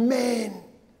fellow men.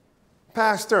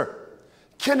 Pastor,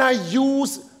 can I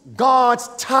use God's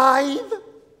tithe?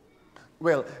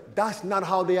 Well, that's not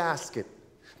how they ask it.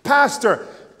 Pastor,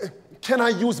 can I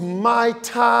use my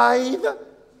tithe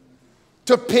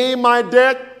to pay my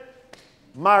debt?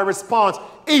 My response,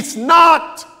 it's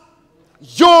not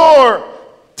your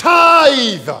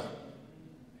tithe.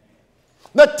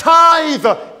 The tithe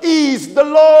is the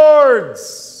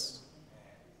Lord's.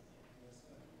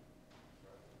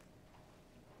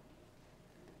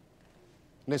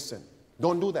 Listen,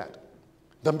 don't do that.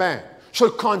 The man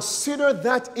should consider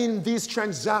that in these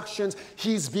transactions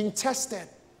he's being tested,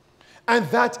 and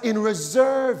that in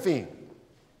reserving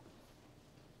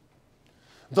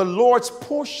the Lord's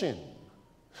portion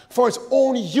for his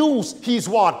own use, he's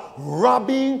what?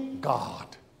 Robbing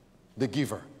God, the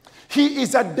giver. He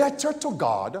is a debtor to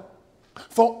God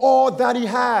for all that he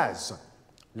has.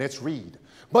 Let's read.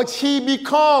 But he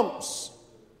becomes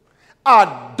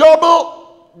a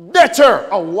double debtor.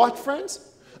 A what,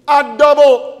 friends? A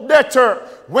double debtor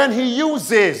when he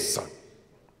uses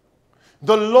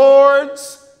the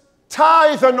Lord's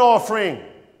tithe and offering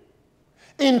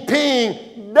in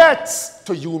paying debts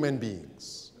to human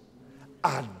beings.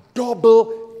 A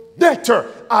double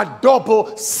debtor, a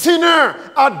double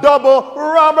sinner, a double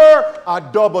robber, a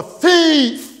double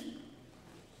thief.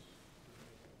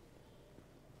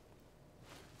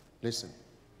 Listen,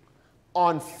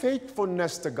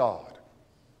 unfaithfulness to God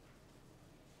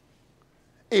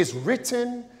is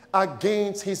written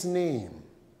against his name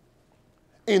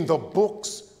in the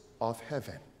books of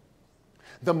heaven.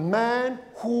 The man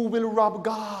who will rob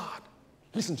God,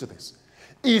 listen to this,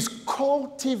 is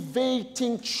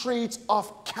cultivating traits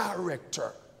of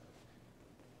character.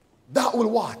 That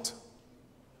will what?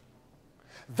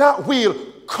 That will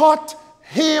cut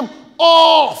him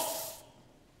off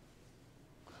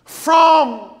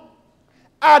from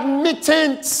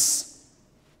admittance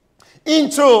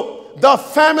into the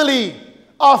family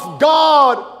of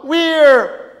God.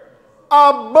 We're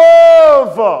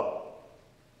above.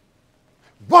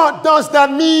 What does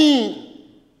that mean?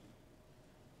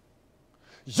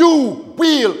 You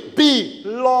will be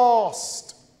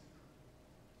lost.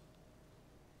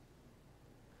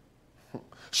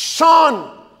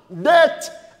 Shun death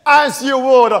as you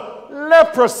would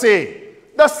leprosy,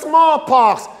 the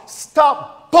smallpox.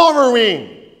 Stop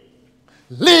borrowing.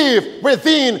 Live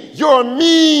within your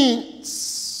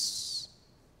means.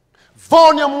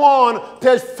 Volume 1,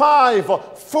 page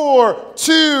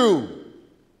 542.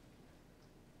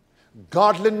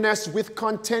 Godliness with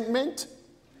contentment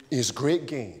is great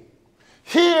gain.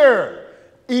 Here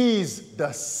is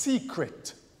the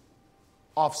secret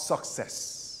of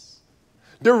success.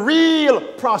 The real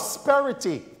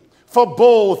prosperity for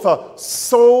both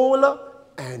soul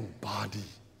and body.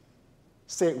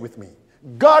 Say it with me.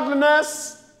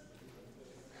 Godliness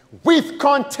with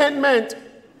contentment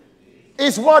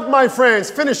is what, my friends?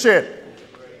 Finish it.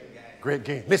 Great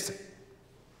gain. Listen.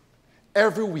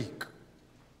 Every week,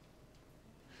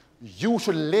 you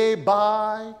should lay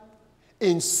by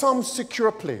in some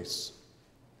secure place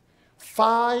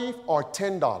 $5 or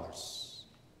 $10,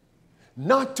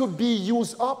 not to be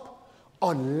used up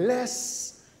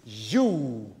unless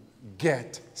you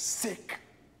get sick.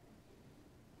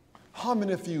 How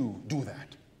many of you do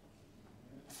that?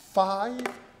 $5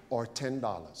 or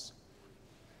 $10.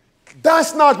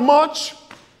 That's not much.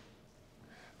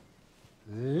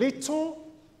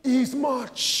 Little is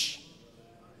much.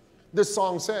 The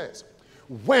song says,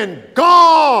 when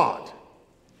God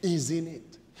is in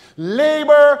it,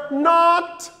 labor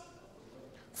not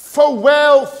for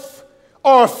wealth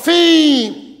or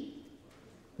fame.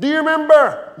 Do you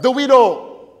remember the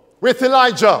widow with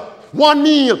Elijah? One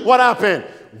meal, what happened?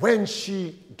 When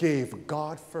she gave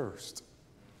God first,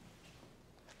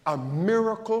 a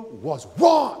miracle was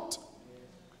wrought.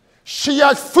 She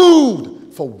had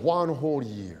food for one whole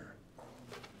year.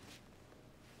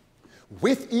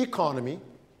 With economy,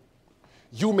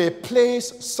 you may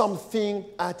place something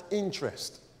at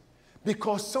interest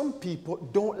because some people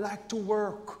don't like to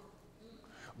work,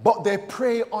 but they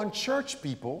prey on church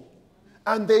people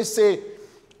and they say,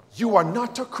 you are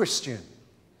not a Christian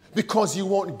because you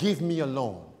won't give me a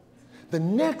loan. The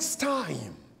next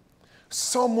time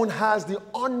someone has the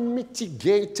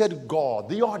unmitigated gall,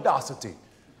 the audacity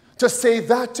to say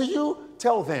that to you,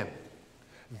 tell them,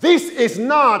 this is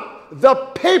not the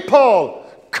papal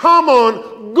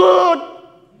common good.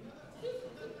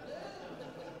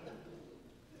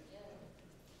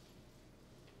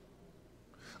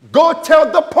 Go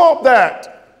tell the Pope that.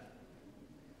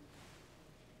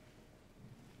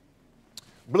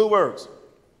 Blue words.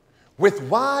 With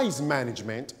wise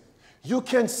management, you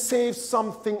can save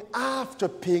something after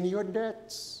paying your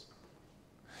debts.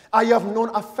 I have known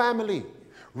a family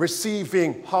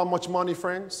receiving how much money,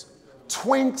 friends?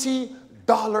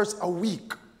 $20 a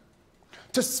week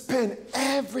to spend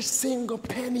every single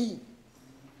penny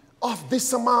of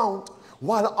this amount,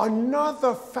 while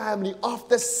another family of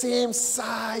the same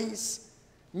size,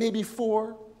 maybe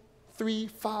 4, 3,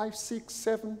 5, 6,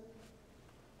 7,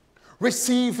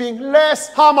 receiving less,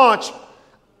 how much?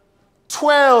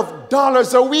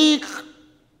 $12 a week.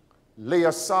 Lay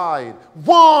aside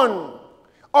 $1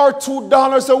 or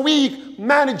 $2 a week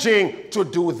managing to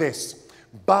do this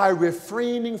by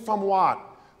refraining from what?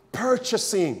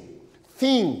 Purchasing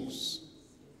things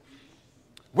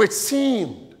which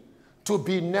seemed to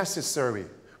be necessary,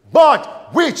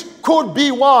 but which could be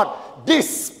what?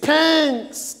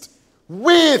 Dispensed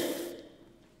with.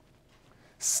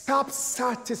 Stop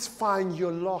satisfying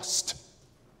your lust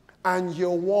and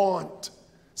your want.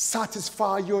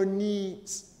 Satisfy your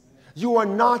needs. You are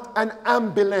not an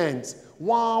ambulance.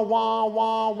 Wah, wah,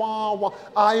 wah, wah, wah.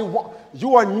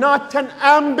 You are not an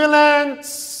ambulance.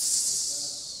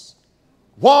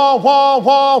 Wah, wah,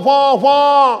 wah, wah,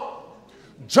 wah.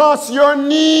 Just your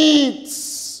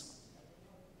needs.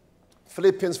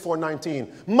 Philippians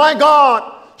 4:19. My God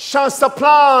shall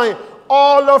supply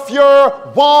all of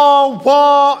your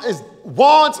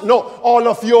all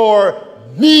of your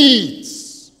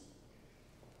needs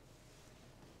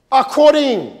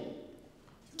according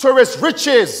to his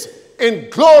riches in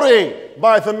glory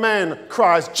by the man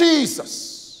Christ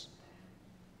Jesus.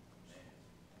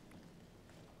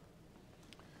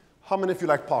 How many of you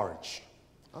like porridge?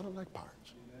 I don't like porridge.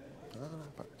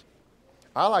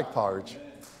 I like porridge,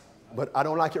 but I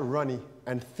don't like it runny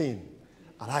and thin.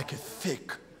 I like it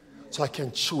thick so I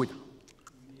can chew it.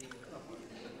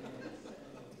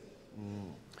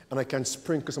 And I can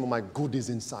sprinkle some of my goodies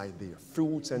inside there,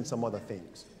 fruits and some other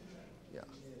things. Yeah.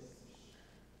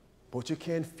 but you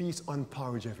can't feast on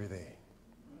porridge every day.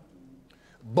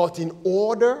 But in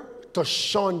order to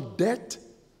shun debt,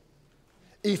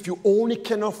 if you only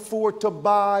can afford to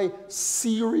buy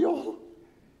cereal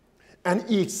and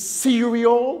eat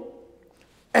cereal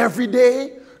every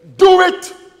day, do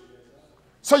it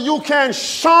so you can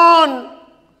shun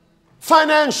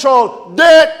financial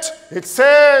debt. It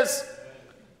says,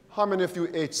 how many of you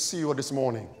ate cereal this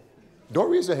morning? Don't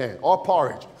raise your hand. Or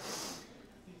porridge.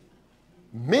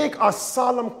 Make a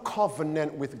solemn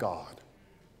covenant with God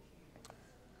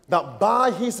that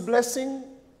by his blessing,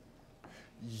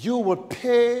 you will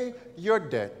pay your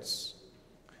debts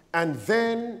and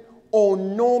then owe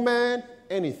no man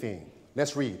anything.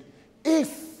 Let's read.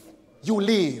 If you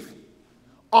live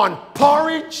on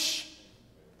porridge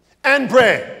and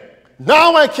bread,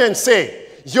 now I can say,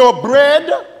 your bread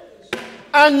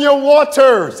and your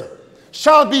waters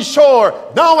shall be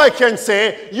sure. Now I can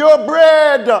say, your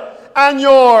bread and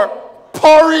your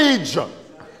porridge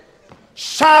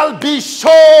shall be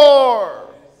sure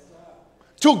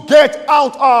to get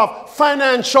out of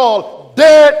financial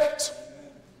debt.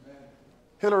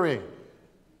 Hillary,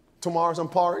 tomorrow's on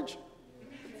porridge?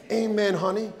 Amen,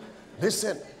 honey.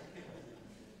 Listen.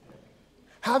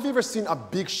 Have you ever seen a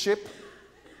big ship?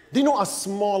 Do you know a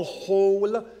small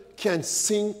hole can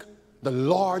sink the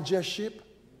largest ship?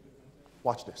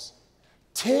 Watch this.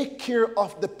 Take care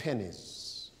of the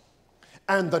pennies,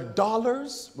 and the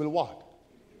dollars will what?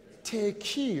 Take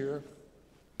care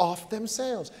of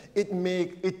themselves.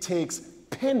 It takes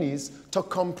pennies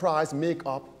to make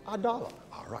up a dollar.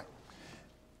 All right.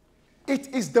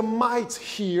 It is the mites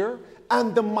here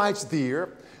and the mites there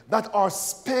that are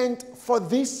spent for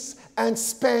this and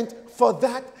spent for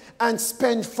that and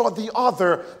spent for the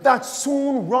other that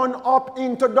soon run up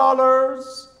into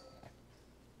dollars.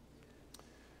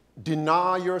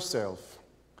 Deny yourself,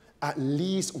 at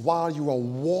least while you are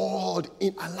walled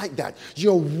in. I like that.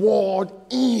 You're walled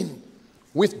in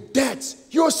with debts.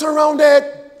 You're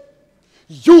surrounded.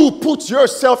 You put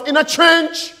yourself in a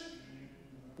trench.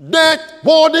 Debt,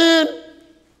 walled in.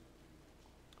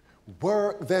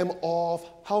 Work them off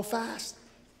how fast?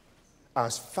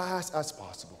 As fast as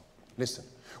possible. Listen,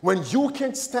 when you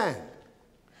can stand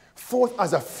forth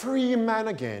as a free man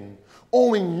again,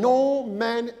 owing no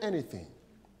man anything,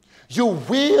 you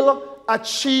will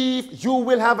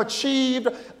have achieved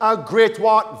a great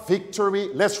what? Victory.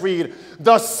 Let's read.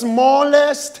 The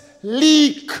smallest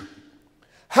leak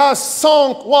has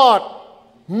sunk what?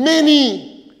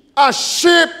 Many a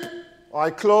ship. I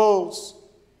close.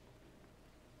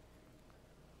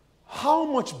 How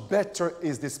much better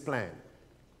is this plan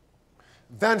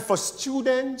than for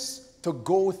students to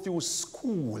go through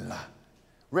school?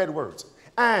 Red words.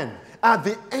 And at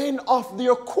the end of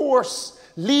their course,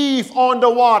 leave on the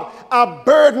what? A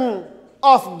burden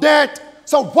of debt.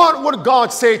 So what would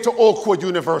God say to Oakwood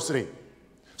University?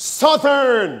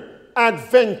 Southern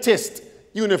Adventist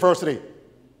University,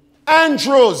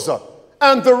 Andrews,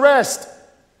 and the rest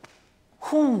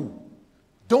who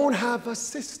don't have a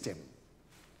system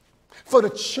for the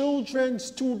children,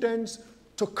 students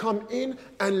to come in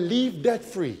and leave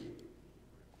debt-free.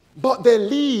 But they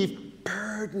leave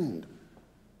burdened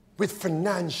with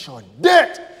financial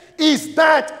debt. Is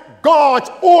that God's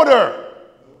order?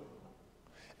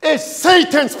 It's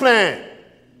Satan's plan.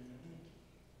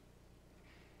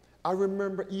 I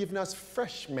remember even as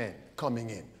freshmen coming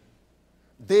in,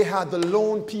 they had the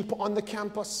loan people on the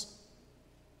campus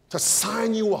to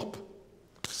sign you up.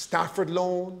 Stafford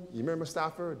loan. You remember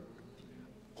Stafford?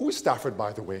 Who is Stafford,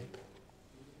 by the way?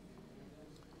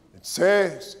 It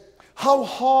says, how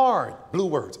hard, blue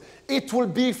words, it will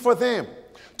be for them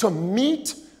to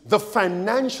meet the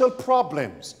financial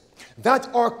problems that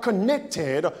are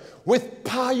connected with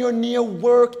pioneer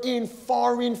work in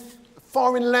foreign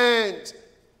lands.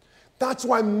 That's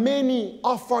why many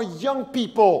of our young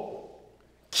people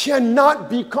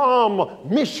cannot become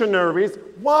missionaries.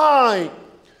 Why?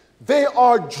 They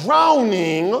are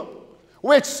drowning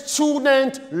with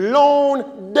student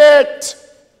loan debt.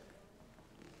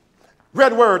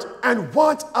 Red words. And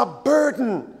what a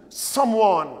burden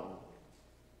someone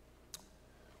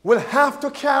will have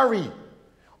to carry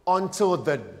until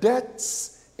the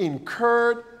debts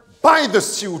incurred by the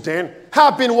student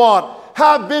have been what?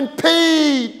 Have been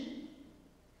paid.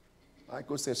 I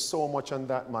could say so much on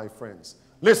that, my friends.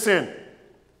 Listen,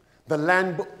 the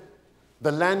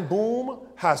land boom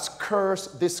has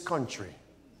cursed this country.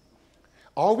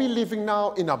 Are we living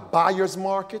now in a buyer's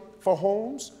market for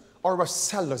homes or a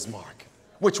seller's market?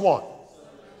 Which one?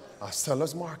 A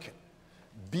seller's market.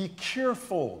 Be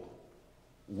careful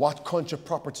what country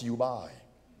property you buy.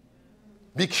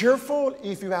 Be careful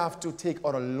if you have to take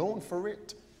out a loan for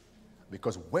it.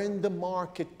 Because when the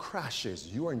market crashes,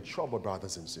 you are in trouble,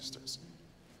 brothers and sisters.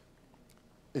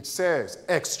 It says,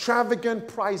 extravagant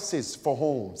prices for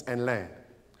homes and land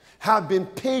have been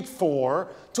paid for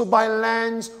to buy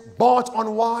lands bought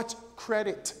on what?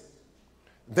 Credit.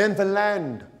 Then the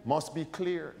land must be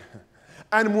cleared,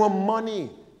 and more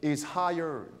money is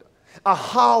hired. A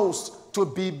house to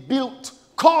be built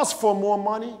costs for more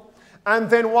money, and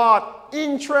then what?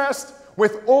 Interest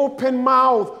with open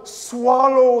mouth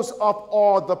swallows up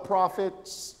all the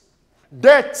profits.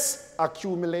 Debts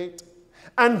accumulate,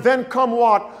 and then come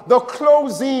what? The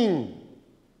closing,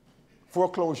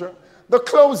 foreclosure, the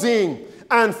closing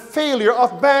and failure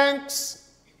of banks,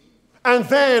 and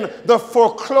then the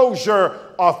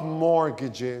foreclosure of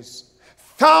mortgages.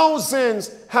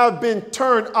 Thousands have been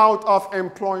turned out of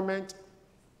employment.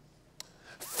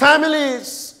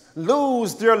 Families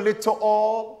lose their little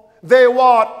all. They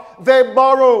what? They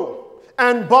borrow,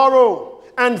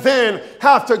 and then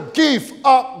have to give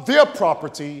up their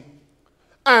property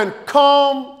and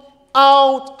come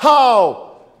out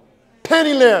how?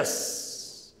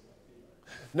 Penniless.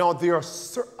 Now, there are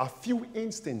a few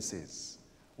instances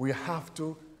where you have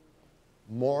to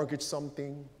mortgage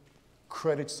something,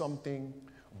 credit something,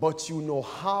 but you know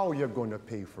how you're going to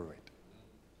pay for it.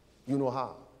 You know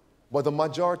how. But the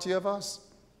majority of us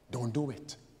don't do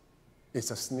it.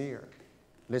 It's a snare.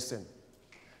 Listen.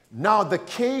 Now, the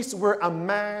case where a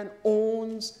man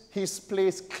owns his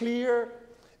place clear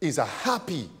is a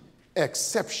happy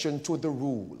exception to the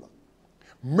rule.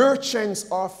 Merchants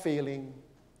are failing.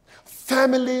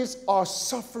 Families are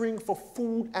suffering for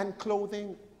food and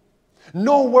clothing.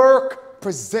 No work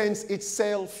presents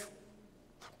itself.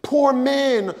 Poor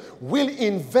men will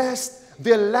invest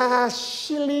their last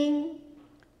shilling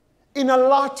in a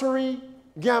lottery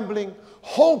gambling,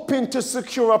 hoping to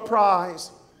secure a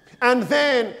prize. And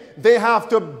then they have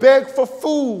to beg for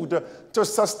food to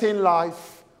sustain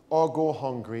life or go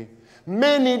hungry.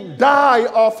 Many die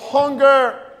of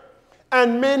hunger,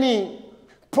 and many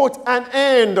put an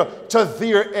end to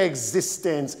their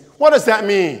existence. What does that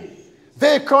mean?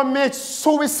 They commit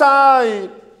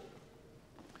suicide.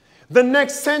 The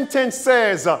next sentence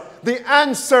says, the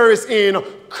answer is in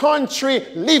country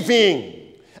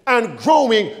living and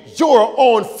growing your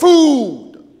own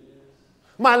food.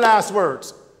 My last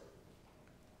words.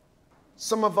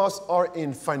 Some of us are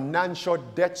in financial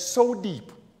debt so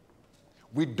deep,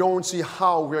 we don't see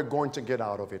how we're going to get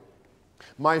out of it.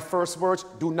 My first words,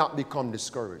 do not become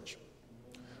discouraged.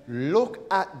 Look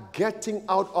at getting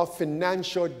out of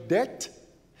financial debt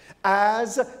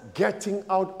as getting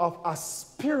out of a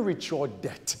spiritual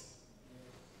debt.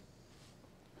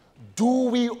 Do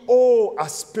we owe a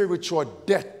spiritual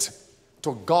debt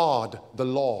to God, the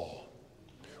law?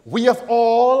 We have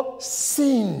all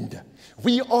sinned.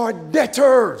 We are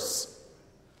debtors.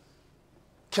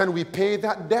 Can we pay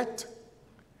that debt?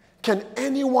 Can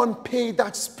anyone pay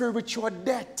that spiritual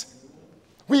debt?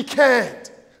 We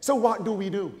can't. So what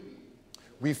do?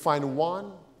 We find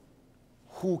one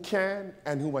who can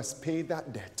and who has paid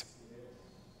that debt.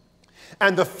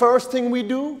 And the first thing we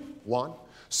do, one,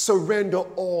 surrender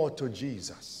all to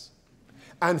Jesus.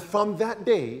 And from that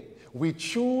day, we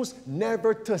choose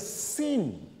never to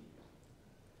sin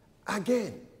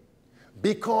again,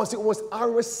 because it was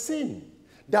our sin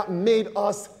that made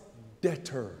us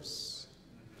debtors.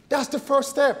 That's the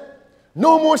first step.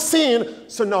 No more sin,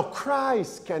 so now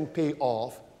Christ can pay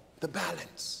off the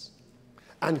balance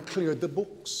and clear the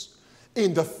books.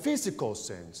 In the physical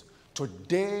sense,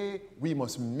 today we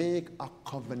must make a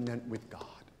covenant with God.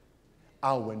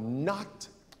 I will not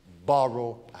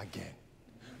borrow again.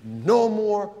 No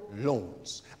more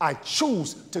loans. I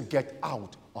choose to get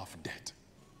out of debt.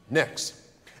 Next,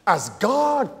 as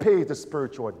God pays the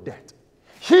spiritual debt,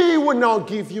 He will now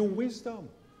give you wisdom,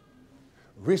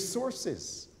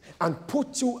 resources, and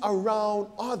put you around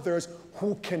others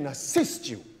who can assist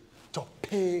you to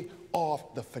pay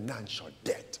off the financial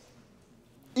debt.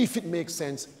 If it makes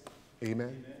sense,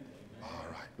 amen? All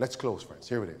right, let's close, friends.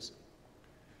 Here it is.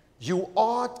 You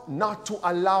ought not to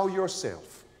allow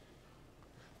yourself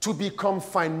to become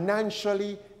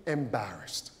financially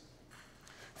embarrassed.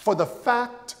 For the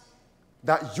fact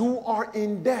that you are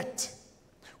in debt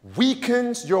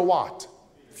weakens your what?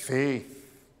 Faith.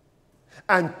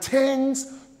 And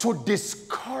tends to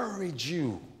discourage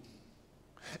you.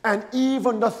 And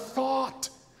even the thought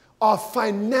of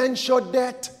financial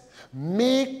debt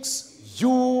makes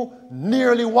you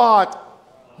nearly what?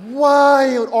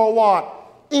 Wild or what?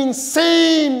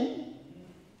 Insane.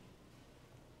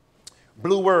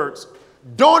 Blue words.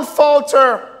 Don't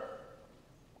falter.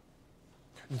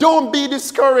 Don't be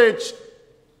discouraged.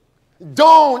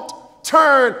 Don't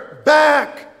turn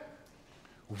back.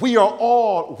 We were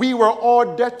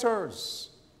all debtors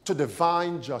to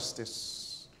divine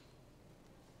justice.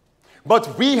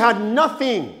 But we had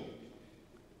nothing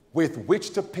with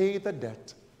which to pay the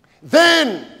debt.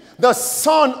 Then the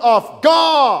Son of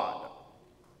God,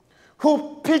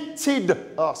 who pitied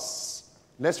us.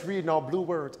 Let's read now blue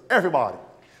words. Everybody.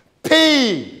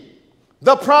 Paid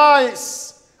the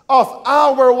price of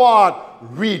our what?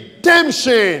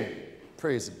 Redemption.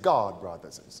 Praise God,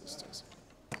 brothers and sisters.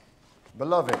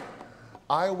 Beloved,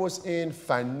 I was in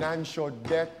financial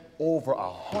debt over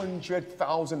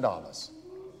 $100,000.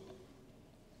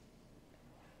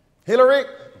 Hillary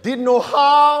didn't know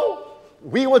how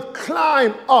we would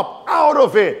climb up out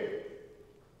of it.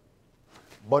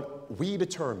 But we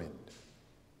determined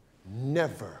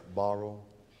never borrow,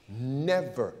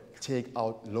 never take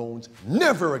out loans,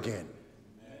 never again.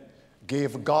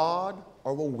 Gave God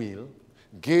our will,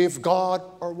 gave God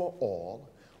our all.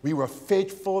 We were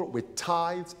faithful with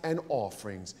tithes and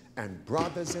offerings. And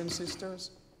brothers and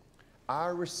sisters, I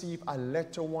received a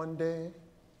letter one day,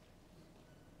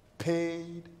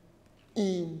 paid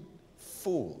in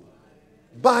full.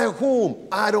 By whom?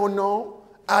 I don't know.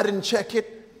 I didn't check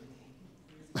it.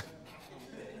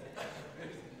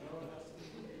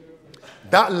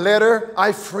 That letter,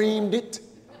 I framed it.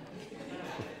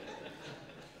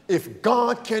 If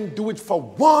God can do it for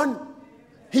one,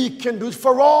 he can do it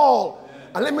for all.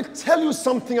 And let me tell you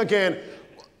something again.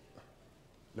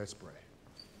 Let's pray.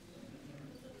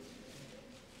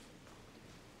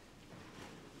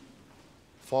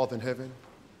 Father in heaven,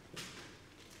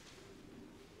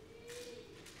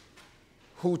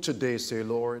 who today say,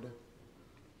 Lord,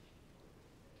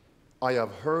 I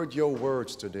have heard your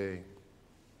words today.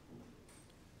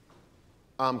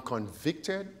 I'm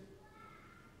convicted.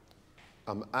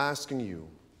 I'm asking you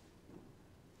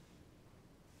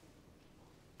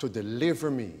to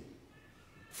deliver me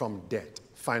from debt,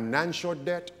 financial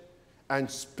debt and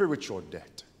spiritual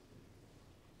debt.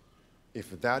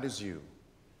 If that is you,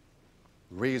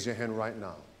 raise your hand right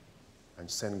now and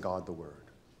send God the word.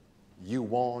 You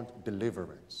want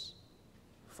deliverance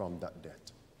from that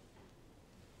debt.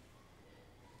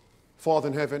 Father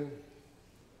in heaven,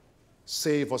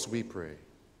 save us, we pray.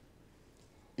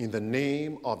 In the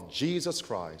name of Jesus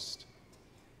Christ.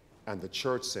 And the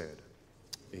church said,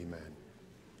 amen.